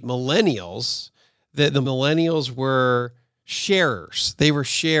the millennials that the millennials were sharers. They were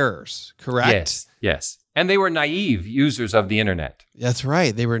sharers, correct? Yes. And they were naive users of the internet. That's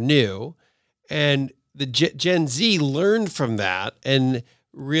right. They were new. And the Gen Z learned from that and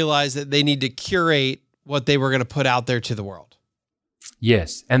realized that they need to curate what they were going to put out there to the world.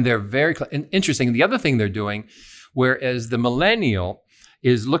 Yes. And they're very interesting. The other thing they're doing, whereas the millennial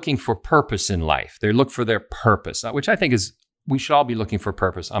is looking for purpose in life, they look for their purpose, which I think is, we should all be looking for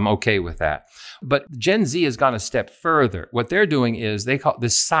purpose. I'm okay with that. But Gen Z has gone a step further. What they're doing is they call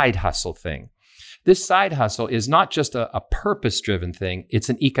this side hustle thing. This side hustle is not just a purpose-driven thing, it's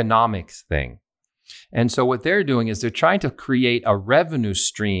an economics thing. And so what they're doing is they're trying to create a revenue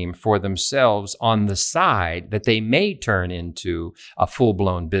stream for themselves on the side that they may turn into a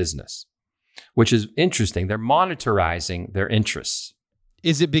full-blown business, which is interesting. They're monetizing their interests.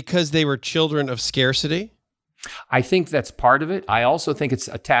 Is it because they were children of scarcity? I think that's part of it. I also think it's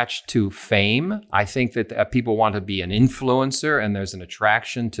attached to fame. I think that people want to be an influencer, and there's an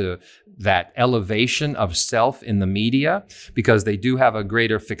attraction to that elevation of self in the media because they do have a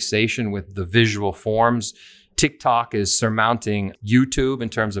greater fixation with the visual forms. TikTok is surmounting YouTube in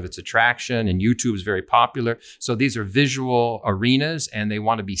terms of its attraction, and YouTube is very popular. So these are visual arenas, and they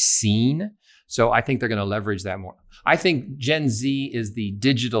want to be seen. So I think they're going to leverage that more. I think Gen Z is the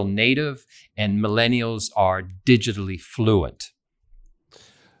digital native and millennials are digitally fluent.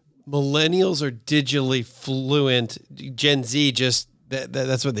 Millennials are digitally fluent. Gen Z just,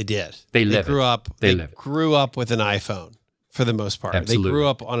 that's what they did. They grew up with an iPhone for the most part. Absolutely. They grew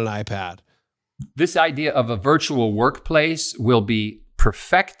up on an iPad. This idea of a virtual workplace will be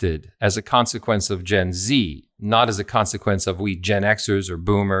perfected as a consequence of Gen Z, not as a consequence of we Gen Xers or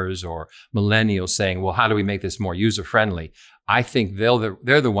boomers or millennials saying, well, how do we make this more user-friendly? I think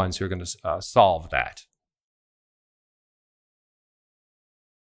they're the ones who are going to solve that.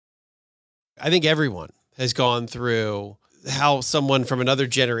 I think everyone has gone through how someone from another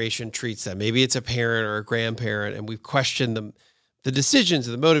generation treats them. Maybe it's a parent or a grandparent, and we've questioned the decisions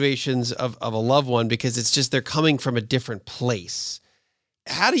and the motivations of a loved one because it's just they're coming from a different place.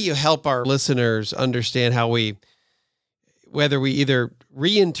 How do you help our listeners understand whether we either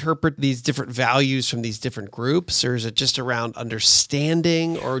reinterpret these different values from these different groups, or is it just around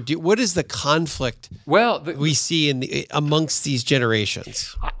understanding, or what is the conflict we see amongst these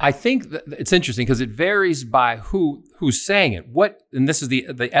generations? I think that it's interesting because it varies by who's saying it. And this is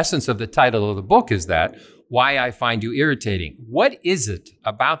the essence of the title of the book is that why I find you irritating. What is it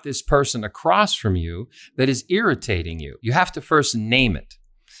about this person across from you that is irritating you? You have to first name it.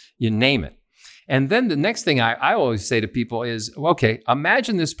 You name it. And then the next thing I always say to people is, okay,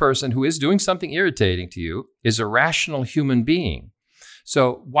 imagine this person who is doing something irritating to you is a rational human being.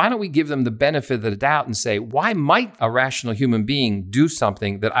 So why don't we give them the benefit of the doubt and say, why might a rational human being do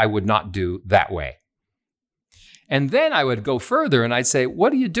something that I would not do that way? And then I would go further and I'd say,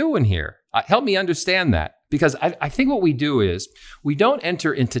 what are you doing here? Help me understand that. Because I think what we do is we don't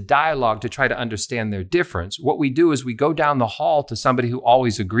enter into dialogue to try to understand their difference. What we do is we go down the hall to somebody who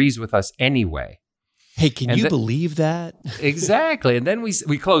always agrees with us anyway. Hey, can you believe that? Exactly. And then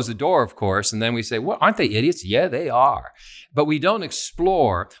we close the door, of course, and then we say, well, aren't they idiots? Yeah, they are. But we don't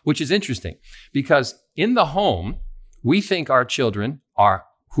explore, which is interesting, because in the home, we think our children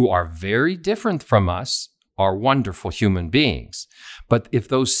who are very different from us are wonderful human beings. But if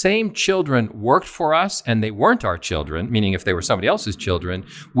those same children worked for us and they weren't our children, meaning if they were somebody else's children,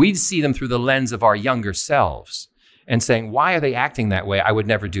 we'd see them through the lens of our younger selves and saying, why are they acting that way? I would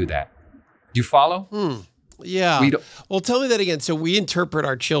never do that. Do you follow? Yeah. Well, tell me that again. So we interpret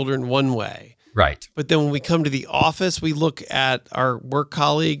our children one way. Right. But then when we come to the office, we look at our work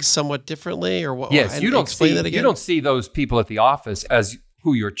colleagues somewhat differently, or what? Yes, you don't see those people at the office as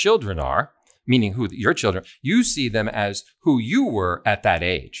who your children are, meaning who your children. You see them as who you were at that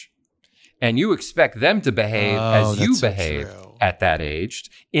age. And you expect them to behave as you behaved at that age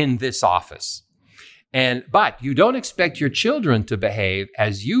in this office. But you don't expect your children to behave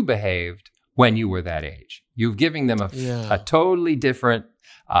as you behaved when you were that age. You're giving them a totally different,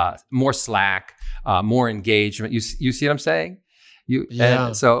 more slack, more engagement. You see what I'm saying?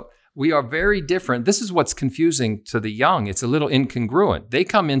 And so we are very different. This is what's confusing to the young. It's a little incongruent. They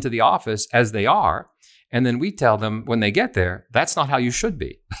come into the office as they are, and then we tell them when they get there, that's not how you should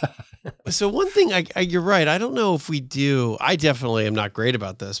be. So one thing, you're right. I don't know if we do. I definitely am not great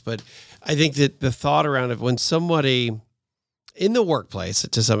about this, but I think that the thought around it, when somebody in the workplace,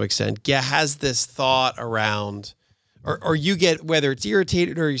 to some extent, has this thought around, or you get, whether it's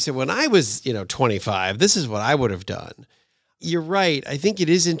irritated or you say, when I was 25, this is what I would have done. You're right. I think it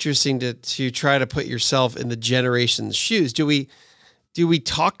is interesting to try to put yourself in the generation's shoes. Do we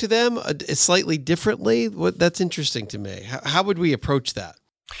talk to them slightly differently? That's interesting to me. How would we approach that?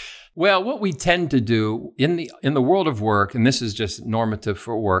 Well, what we tend to do in the world of work, and this is just normative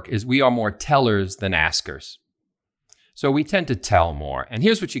for work, is we are more tellers than askers. So we tend to tell more. And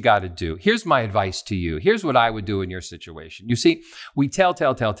here's what you got to do. Here's my advice to you. Here's what I would do in your situation. You see, we tell.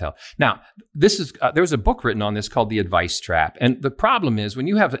 Now, there was a book written on this called The Advice Trap. And the problem is when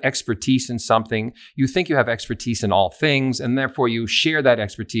you have expertise in something, you think you have expertise in all things, and therefore you share that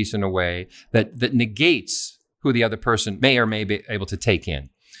expertise in a way that negates who the other person may or may be able to take in.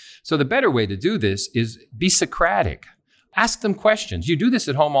 So the better way to do this is be Socratic. Ask them questions. You do this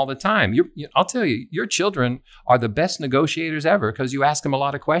at home all the time. I'll tell you, your children are the best negotiators ever because you ask them a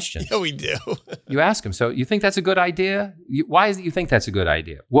lot of questions. Yeah, we do. You ask them. So you think that's a good idea? Why is it you think that's a good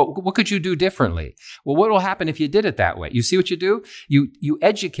idea? What could you do differently? Well, what will happen if you did it that way? You see what you do? You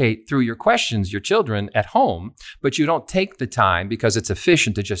educate through your questions your children at home, but you don't take the time because it's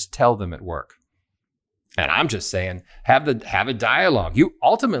efficient to just tell them at work. And I'm just saying, have a dialogue. You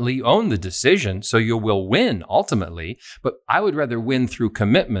ultimately own the decision, so you will win ultimately. But I would rather win through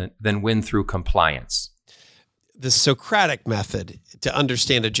commitment than win through compliance. The Socratic method to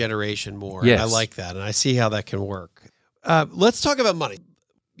understand a generation more. Yes. I like that, and I see how that can work. Let's talk about money.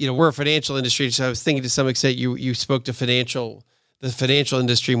 We're a financial industry, so I was thinking to some extent you spoke to the financial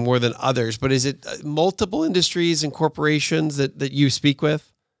industry more than others. But is it multiple industries and corporations that you speak with?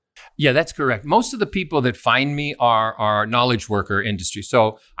 Yeah, that's correct. Most of the people that find me are knowledge worker industry.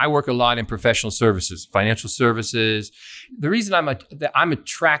 So I work a lot in professional services, financial services. The reason I'm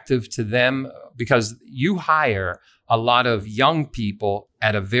attractive to them because you hire a lot of young people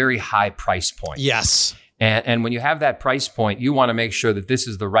at a very high price point. Yes. And when you have that price point, you want to make sure that this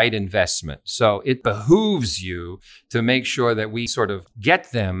is the right investment. So it behooves you to make sure that we sort of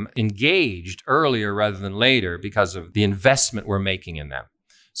get them engaged earlier rather than later because of the investment we're making in them.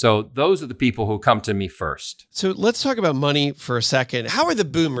 So those are the people who come to me first. So let's talk about money for a second. How are the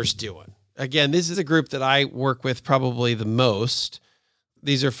boomers doing? Again, this is a group that I work with probably the most.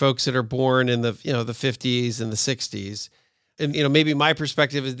 These are folks that are born in the 50s and the 60s. And maybe my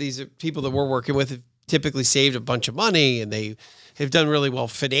perspective is these are people that we're working with have typically saved a bunch of money and they have done really well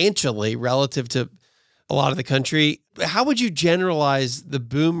financially relative to a lot of the country. How would you generalize the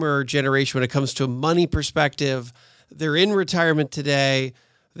boomer generation when it comes to a money perspective? They're in retirement today.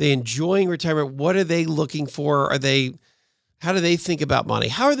 They enjoying retirement. What are they looking for? How do they think about money?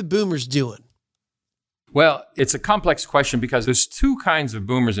 How are the boomers doing? Well, it's a complex question because there's two kinds of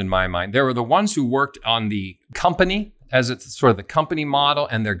boomers in my mind. There are the ones who worked on the company as it's sort of the company model,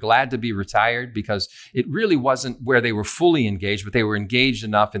 and they're glad to be retired because it really wasn't where they were fully engaged, but they were engaged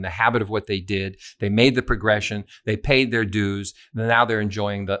enough in the habit of what they did. They made the progression, they paid their dues, and now they're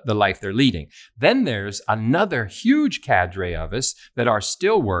enjoying the life they're leading. Then there's another huge cadre of us that are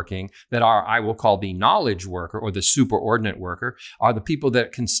still working, that are, I will call the knowledge worker or the superordinate worker, are the people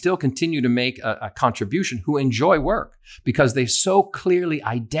that can still continue to make a contribution, who enjoy work because they so clearly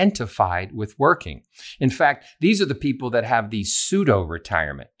identified with working. In fact, these are the people that have the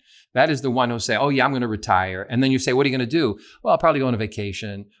pseudo-retirement. That is the one who'll say, oh yeah, I'm going to retire. And then you say, what are you going to do? Well, I'll probably go on a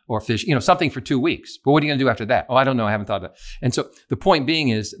vacation or fish, something for 2 weeks. But what are you going to do after that? Oh, I don't know. I haven't thought of that. And so the point being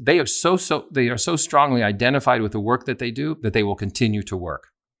is they are so strongly identified with the work that they do that they will continue to work.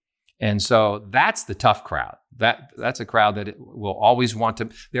 And so that's the tough crowd. That's a crowd that will always want to,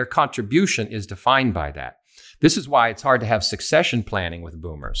 their contribution is defined by that. This is why it's hard to have succession planning with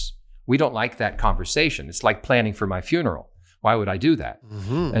boomers. We don't like that conversation. It's like planning for my funeral. Why would I do that?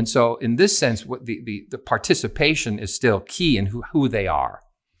 Mm-hmm. And so in this sense, what the participation is still key in who they are.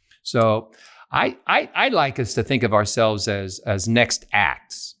 So I like us to think of ourselves as next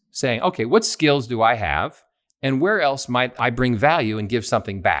acts, saying, okay, what skills do I have? And where else might I bring value and give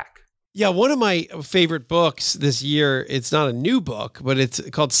something back? Yeah, one of my favorite books this year, it's not a new book, but it's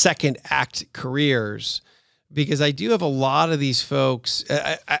called Second Act Careers, because I do have a lot of these folks.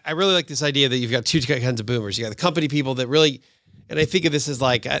 I really like this idea that you've got two kinds of boomers. You got the company people that really, and I think of this as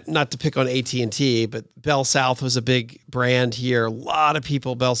like, not to pick on AT&T, but Bell South was a big brand here. A lot of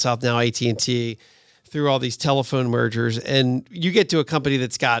people, Bell South, now AT&T, through all these telephone mergers. And you get to a company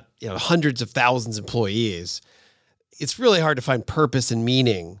that's got hundreds of thousands of employees. It's really hard to find purpose and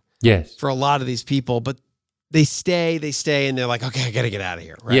meaning. Yes. For a lot of these people, but they stay, and they're like, okay, I got to get out of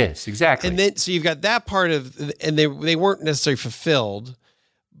here. Right? Yes, exactly. And then, so you've got that part of, and they weren't necessarily fulfilled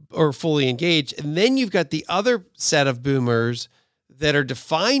or fully engaged. And then you've got the other set of boomers that are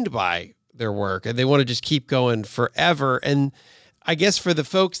defined by their work and they want to just keep going forever. And I guess for the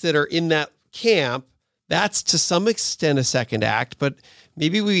folks that are in that camp, that's to some extent a second act, but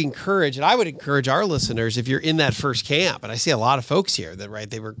maybe we encourage, and I would encourage our listeners, if you're in that first camp, and I see a lot of folks here that, right,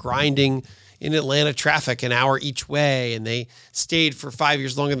 they were grinding in Atlanta traffic an hour each way, and they stayed for 5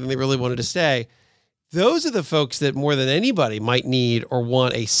 years longer than they really wanted to stay. Those are the folks that more than anybody might need or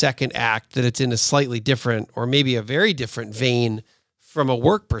want a second act that it's in a slightly different or maybe a very different vein from a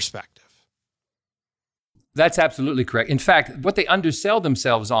work perspective. That's absolutely correct. In fact, what they undersell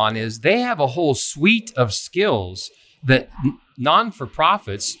themselves on is they have a whole suite of skills that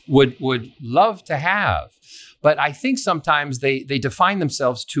non-for-profits would love to have. But I think sometimes they define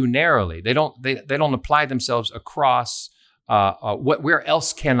themselves too narrowly. They don't apply themselves across where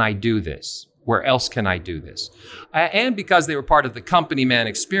else can I do this? Where else can I do this? And because they were part of the company man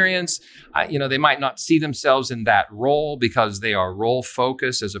experience, they might not see themselves in that role because they are role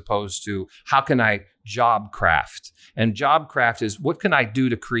focused as opposed to how can I job craft? And job craft is what can I do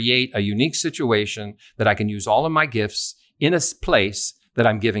to create a unique situation that I can use all of my gifts in a place that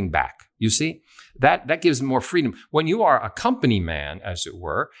I'm giving back. You see? That gives them more freedom. When you are a company man, as it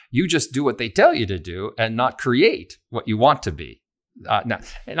were, you just do what they tell you to do and not create what you want to be. Now,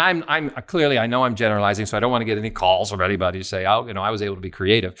 and I'm clearly, I know I'm generalizing, so I don't want to get any calls from anybody to say, I was able to be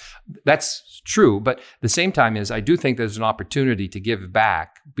creative. That's true, but the same time is I do think there's an opportunity to give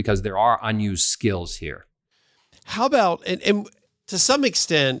back because there are unused skills here. How about, and to some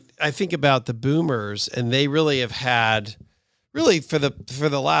extent, I think about the boomers, and they really have had, really for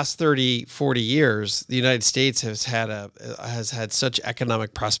the last 30, 40 years, the United States has had such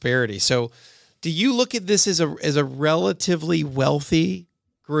economic prosperity. So do you look at this as a relatively wealthy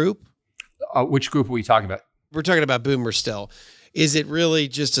group? Which group are we talking about? We're talking about boomers still. Is it really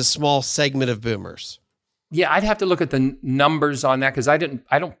just a small segment of boomers? Yeah, I'd have to look at the numbers on that because I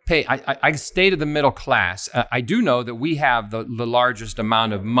stayed at the middle class. I do know that we have the largest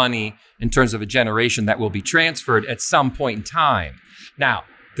amount of money in terms of a generation that will be transferred at some point in time. Now,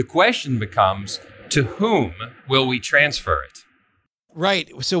 the question becomes, to whom will we transfer it?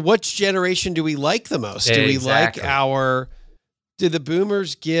 Right. So which generation do we like the most? Do we like do the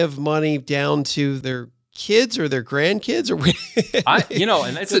boomers give money down to their kids or their grandkids? Or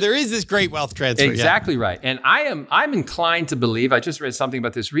there is this great wealth transfer. Exactly right. And I'm inclined to believe, I just read something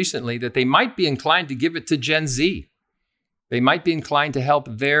about this recently, that they might be inclined to give it to Gen Z. They might be inclined to help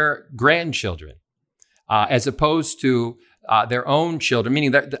their grandchildren as opposed to their own children,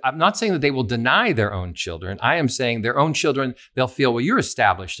 meaning that I'm not saying that they will deny their own children. I am saying their own children, they'll feel, well, you're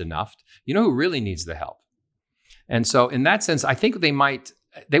established enough. You know who really needs the help? And so in that sense, I think they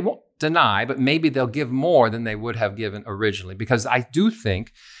won't deny, but maybe they'll give more than they would have given originally. Because I do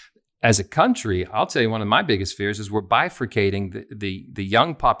think as a country, I'll tell you one of my biggest fears is we're bifurcating the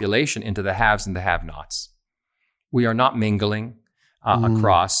young population into the haves and the have-nots. We are not mingling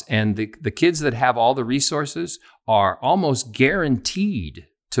across. And the kids that have all the resources are almost guaranteed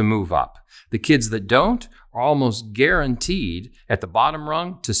to move up. The kids that don't are almost guaranteed at the bottom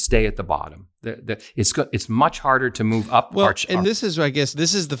rung to stay at the bottom. It's much harder to move up. Well, this is, I guess,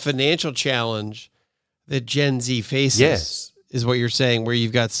 this is the financial challenge that Gen Z faces. Yes. Is what you're saying, where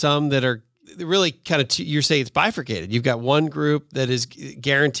you've got some that are really kind of, you're saying it's bifurcated. You've got one group that is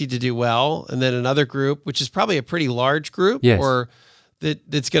guaranteed to do well, and then another group, which is probably a pretty large group, yes, or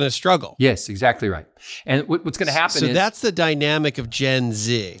that's going to struggle. Yes, exactly right. And what's going to happen is that's the dynamic of Gen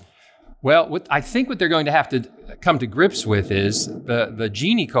Z. Well, I think what they're going to have to come to grips with is the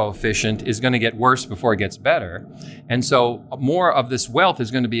Gini coefficient is going to get worse before it gets better. And so more of this wealth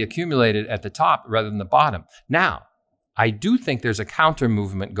is going to be accumulated at the top rather than the bottom. Now, I do think there's a counter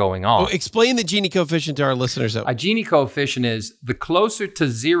movement going on. Explain the Gini coefficient to our listeners. A Gini coefficient is the closer to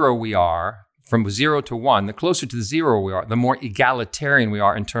zero we are, from 0 to 1, the closer to the 0 we are, the more egalitarian we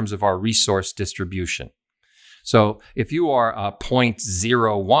are in terms of our resource distribution. So if you are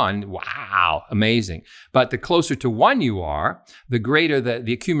 0.01, wow, amazing. But the closer to 1 you are, the greater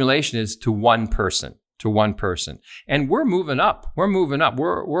the accumulation is to one person. And we're moving up.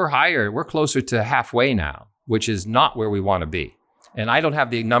 We're higher. We're closer to halfway now, which is not where we want to be. And I don't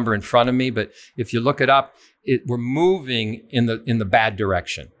have the number in front of me, but if you look it up, we're moving in the bad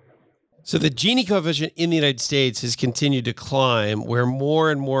direction. So the Gini coefficient in the United States has continued to climb, where more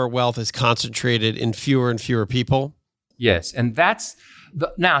and more wealth is concentrated in fewer and fewer people. Yes, and that's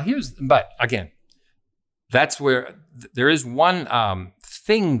but again, that's where there is one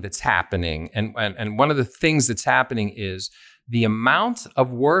thing that's happening, and one of the things that's happening is the amount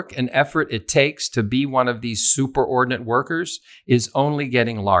of work and effort it takes to be one of these superordinate workers is only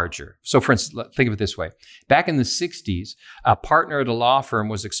getting larger. So for instance, think of it this way. Back in the 60s, a partner at a law firm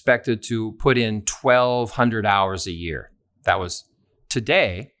was expected to put in 1,200 hours a year. That was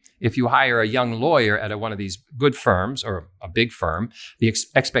today. If you hire a young lawyer at one of these good firms or a big firm, the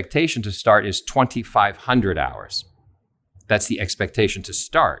expectation to start is 2,500 hours. That's the expectation to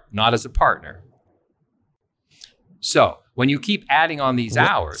start, not as a partner. So when you keep adding on these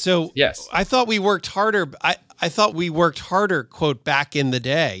hours, so yes, I thought we worked harder. I thought we worked harder, quote, back in the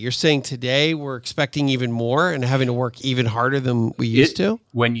day. You're saying today we're expecting even more and having to work even harder than we used to?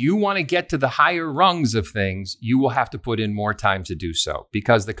 When you want to get to the higher rungs of things, you will have to put in more time to do so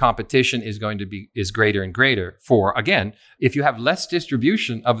because the competition is greater and greater. For, again, if you have less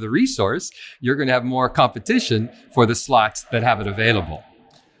distribution of the resource, you're going to have more competition for the slots that have it available.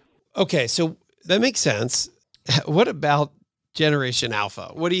 Okay, so that makes sense. What about Generation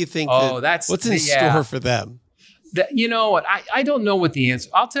Alpha? What do you think? What's in store for them? You know what? I don't know what the answer.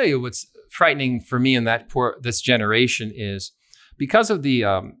 I'll tell you what's frightening for me in this generation is because of the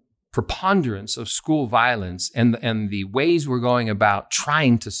preponderance of school violence and the ways we're going about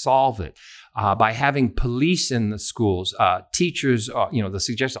trying to solve it by having police in the schools, teachers, the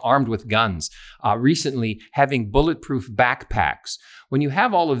suggestion armed with guns, recently having bulletproof backpacks. When you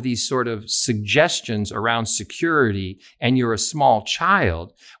have all of these sort of suggestions around security and you're a small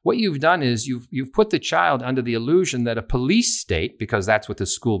child, what you've done is you've put the child under the illusion that a police state, because that's what the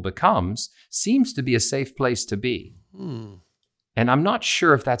school becomes, seems to be a safe place to be. And I'm not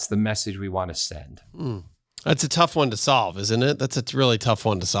sure if that's the message we want to send. That's a tough one to solve, isn't it? That's a really tough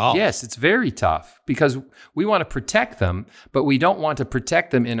one to solve. Yes, it's very tough because we want to protect them, but we don't want to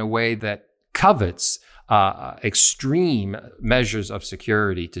protect them in a way that covets extreme measures of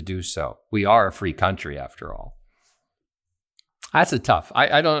security to do so. We are a free country, after all. That's a tough.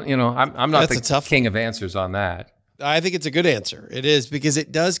 I'm not the king of answers on that. I think it's a good answer. It is because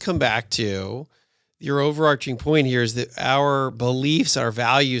it does come back to your overarching point here is that our beliefs, our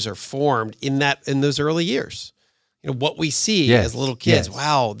values are formed in those early years. What we see as little kids. Yes.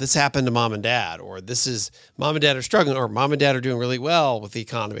 Wow, this happened to mom and dad, or this is mom and dad are struggling, or mom and dad are doing really well with the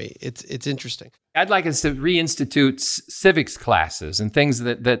economy. It's interesting. I'd like us to reinstitute civics classes and things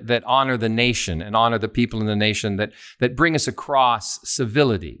that honor the nation and honor the people in the nation that bring us across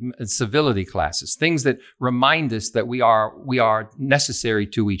civility classes, things that remind us that we are necessary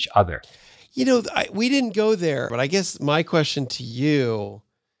to each other. We didn't go there, but I guess my question to you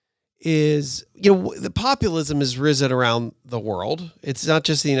is, the populism has risen around the world. It's not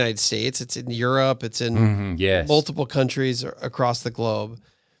just the United States. It's in Europe. It's in multiple countries across the globe.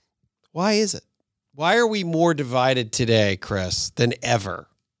 Why is it? Why are we more divided today, Chris, than ever?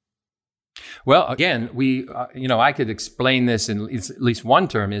 Well, again, I could explain this in at least one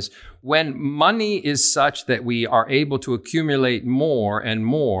term is when money is such that we are able to accumulate more and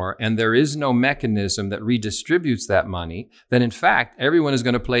more, and there is no mechanism that redistributes that money, then in fact, everyone is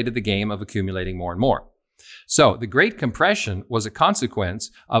going to play to the game of accumulating more and more. So the Great Compression was a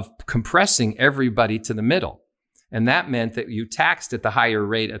consequence of compressing everybody to the middle. And that meant that you taxed at the higher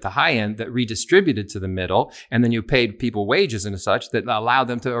rate at the high end that redistributed to the middle, and then you paid people wages and such that allowed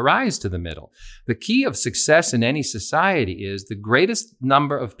them to arise to the middle. The key of success in any society is the greatest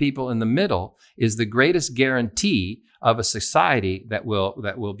number of people in the middle is the greatest guarantee of a society that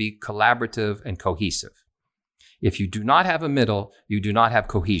will be collaborative and cohesive. If you do not have a middle, you do not have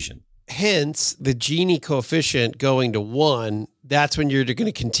cohesion. Hence, the Gini coefficient going to 1, that's when you're going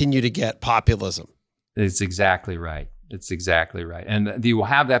to continue to get populism. It's exactly right. And you will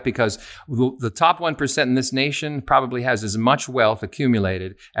have that because the top 1% in this nation probably has as much wealth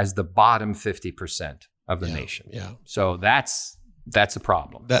accumulated as the bottom 50% of the nation. Yeah. So that's a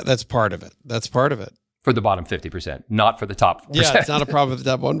problem. That's part of it. That's part of it. For the bottom 50%, not for the top 1%. Yeah, it's not a problem for the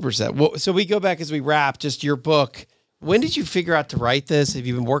top 1%. Well, so we go back as we wrap, just your book. When did you figure out to write this? Have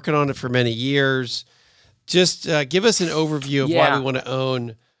you been working on it for many years? Just give us an overview of why we want to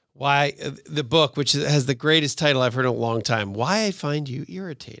own the book, which has the greatest title I've heard in a long time. Why I Find You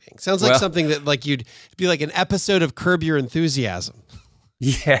Irritating. Sounds like something that you'd be like an episode of Curb Your Enthusiasm.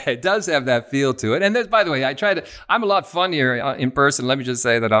 Yeah, it does have that feel to it. And by the way, I'm a lot funnier in person. Let me just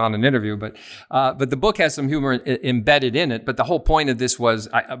say that on an interview, but the book has some humor embedded in it. But the whole point of this was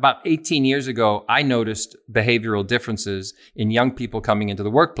about 18 years ago, I noticed behavioral differences in young people coming into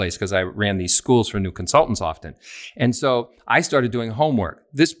the workplace because I ran these schools for new consultants often. And so I started doing homework.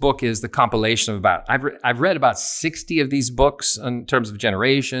 This book is the compilation of I've read about 60 of these books in terms of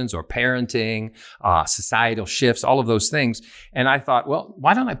generations or parenting, societal shifts, all of those things. And I thought, well,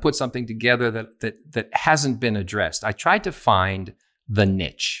 why don't I put something together that hasn't been addressed? I tried to find the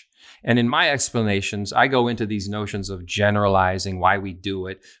niche. And in my explanations, I go into these notions of generalizing why we do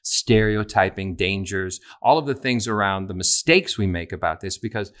it, stereotyping dangers, all of the things around the mistakes we make about this,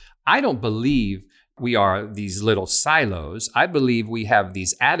 because I don't believe we are these little silos. I believe we have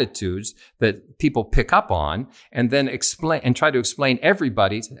these attitudes that people pick up on and then explain and try to explain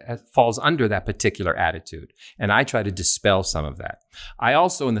everybody falls under that particular attitude. And I try to dispel some of that. I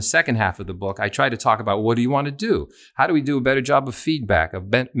also, in the second half of the book, I try to talk about what do you want to do? How do we do a better job of feedback, of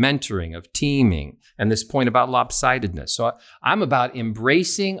mentoring, of teaming, and this point about lopsidedness. So I'm about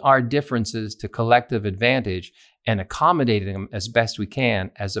embracing our differences to collective advantage and accommodating them as best we can,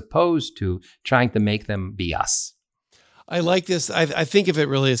 as opposed to trying to make them be us. I like this. I think of it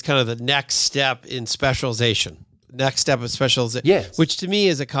really as kind of the next step in specialization. Next step of specialization, yes. Which to me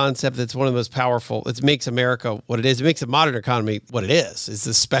is a concept that's one of the most powerful. It makes America what it is. It makes the modern economy what it is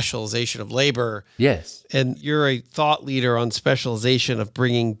the specialization of labor. Yes. And you're a thought leader on specialization of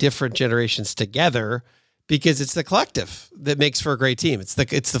bringing different generations together, because it's the collective that makes for a great team. It's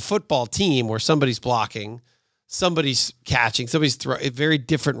the football team where somebody's blocking, somebody's catching, somebody's very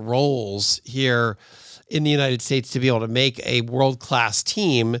different roles here in the United States to be able to make a world-class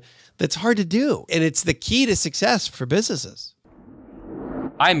team. That's hard to do. And it's the key to success for businesses.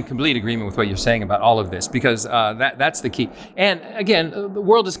 I'm in complete agreement with what you're saying about all of this, because that's the key. And again, the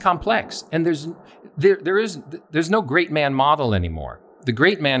world is complex, and there's no great man model anymore. The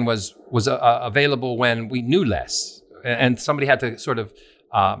great man was available when we knew less, and somebody had to sort of,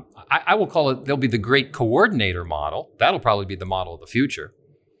 I will call it, there'll be the great coordinator model. That'll probably be the model of the future.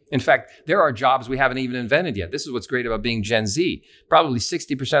 In fact, there are jobs we haven't even invented yet. This is what's great about being Gen Z. Probably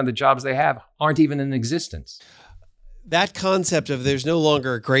 60% of the jobs they have aren't even in existence. That concept of there's no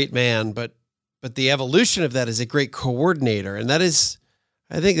longer a great man, but the evolution of that is a great coordinator. And that is,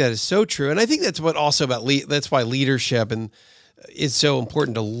 I think that is so true. And I think that's what also about, that's why leadership is so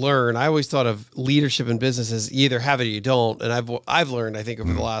important to learn. I always thought of leadership in business as you either have it or you don't. And I've learned, I think,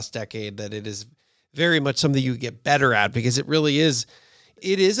 over the last decade that it is very much something you get better at, because it really is.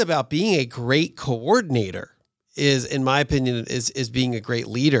 It is about being a great coordinator, is, in my opinion, is being a great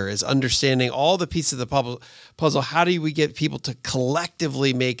leader, is understanding all the pieces of the puzzle. How do we get people to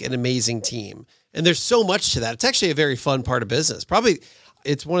collectively make an amazing team? And there's so much to that. It's actually a very fun part of business. Probably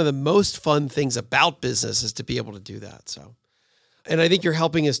it's one of the most fun things about business is to be able to do that. So, and I think you're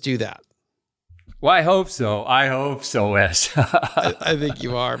helping us do that. Well, I hope so, Wes. I think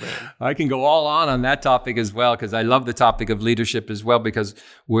you are, man. I can go all on that topic as well, because I love the topic of leadership as well, because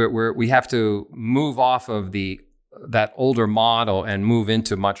we have to move off of that older model and move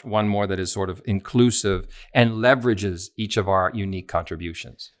into one more that is sort of inclusive and leverages each of our unique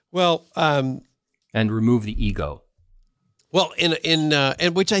contributions. Well, and remove the ego. Well,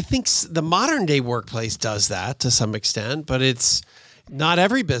 and which I think the modern day workplace does that to some extent, but it's not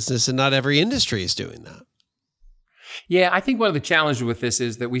every business and not every industry is doing that. Yeah, I think one of the challenges with this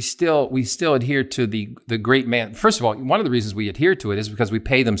is that we still adhere to the great man. First of all, one of the reasons we adhere to it is because we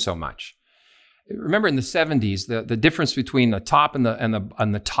pay them so much. Remember in the 70s, the difference between the top and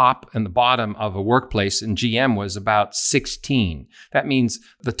the top and the bottom of a workplace in GM was about 16. That means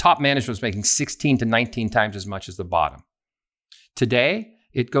the top management was making 16 to 19 times as much as the bottom. Today,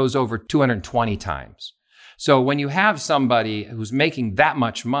 it goes over 220 times. So when you have somebody who's making that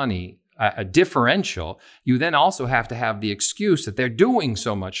much money, a differential, you then also have to have the excuse that they're doing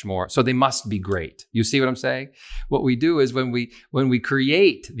so much more, so they must be great. You see what I'm saying? What we do is when we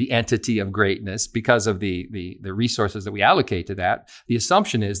create the entity of greatness because of the resources that we allocate to that, the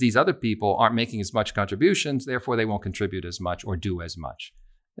assumption is these other people aren't making as much contributions, therefore they won't contribute as much or do as much.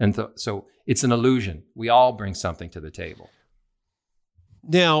 And so it's an illusion. We all bring something to the table.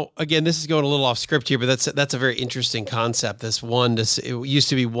 Now, again, this is going a little off script here, but that's a very interesting concept. It used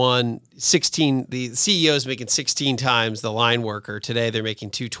to be 16, the CEO is making 16 times the line worker. Today, they're making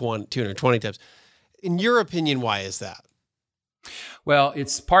 220 times. In your opinion, why is that? Well,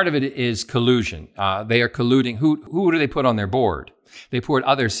 part of it is collusion. They are colluding. Who do they put on their board? They put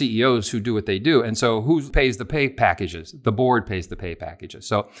other CEOs who do what they do. And so who pays the pay packages? The board pays the pay packages.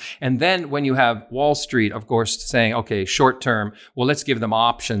 So, and then when you have Wall Street, of course, saying, okay, short term, well, let's give them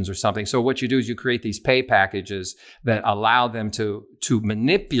options or something. So what you do is you create these pay packages that allow them to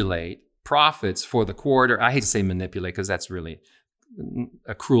manipulate profits for the quarter. I hate to say manipulate because that's really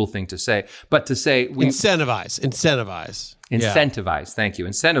a cruel thing to say, but to say incentivize. Yeah. Thank you.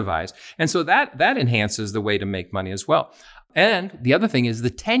 Incentivize. And so that enhances the way to make money as well. And the other thing is the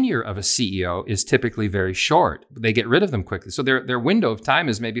tenure of a CEO is typically very short. They get rid of them quickly. So their window of time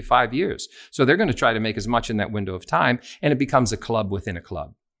is maybe 5 years. So they're going to try to make as much in that window of time, and it becomes a club within a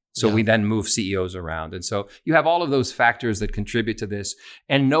club. So we then move CEOs around. And so you have all of those factors that contribute to this,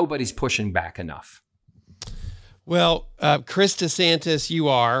 and nobody's pushing back enough. Well, Chris DeSantis, you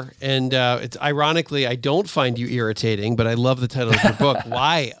are, and it's ironically I don't find you irritating, but I love the title of your book.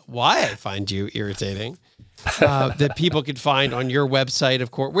 Why I find you irritating? That people could find on your website,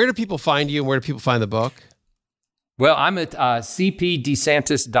 of course. Where do people find you, and where do people find the book? Well, I'm at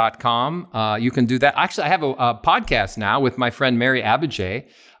cpdesantis.com. You can do that. Actually, I have a podcast now with my friend Mary Abijay.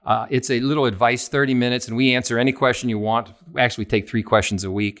 It's a little advice, 30 minutes, and we answer any question you want. We actually take 3 questions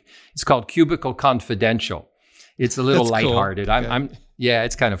a week. It's called Cubicle Confidential. It's a little lighthearted. Cool. Yeah,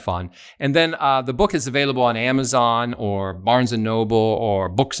 it's kind of fun. And then the book is available on Amazon or Barnes & Noble or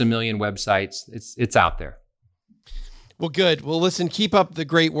Books A Million websites. It's out there. Well, good. Well, listen, keep up the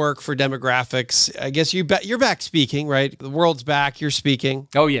great work for Demographics. I guess you're back speaking, right? The world's back. You're speaking.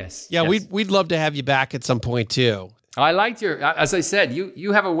 Oh, yes. Yeah, yes. We'd love to have you back at some point, too. I liked as I said,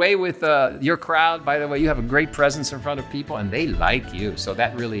 you have a way with your crowd. By the way, you have a great presence in front of people, and they like you. So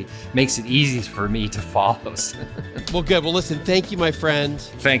that really makes it easy for me to follow. Well, good. Well, listen, thank you, my friend.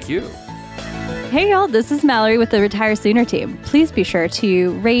 Thank you. Hey y'all, this is Mallory with the Retire Sooner team. Please be sure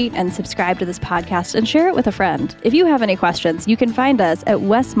to rate and subscribe to this podcast and share it with a friend. If you have any questions, you can find us at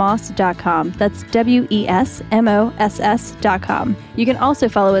wesmoss.com. That's WESMOSS.com. You can also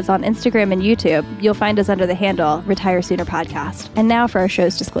follow us on Instagram and YouTube. You'll find us under the handle Retire Sooner Podcast. And now for our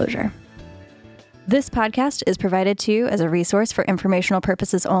show's disclosure. This podcast is provided to you as a resource for informational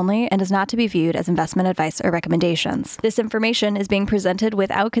purposes only and is not to be viewed as investment advice or recommendations. This information is being presented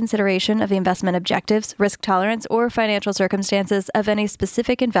without consideration of the investment objectives, risk tolerance, or financial circumstances of any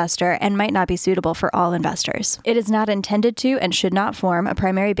specific investor and might not be suitable for all investors. It is not intended to and should not form a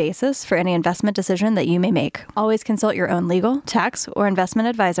primary basis for any investment decision that you may make. Always consult your own legal, tax, or investment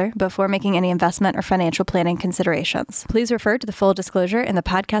advisor before making any investment or financial planning considerations. Please refer to the full disclosure in the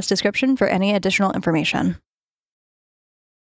podcast description for any additional information.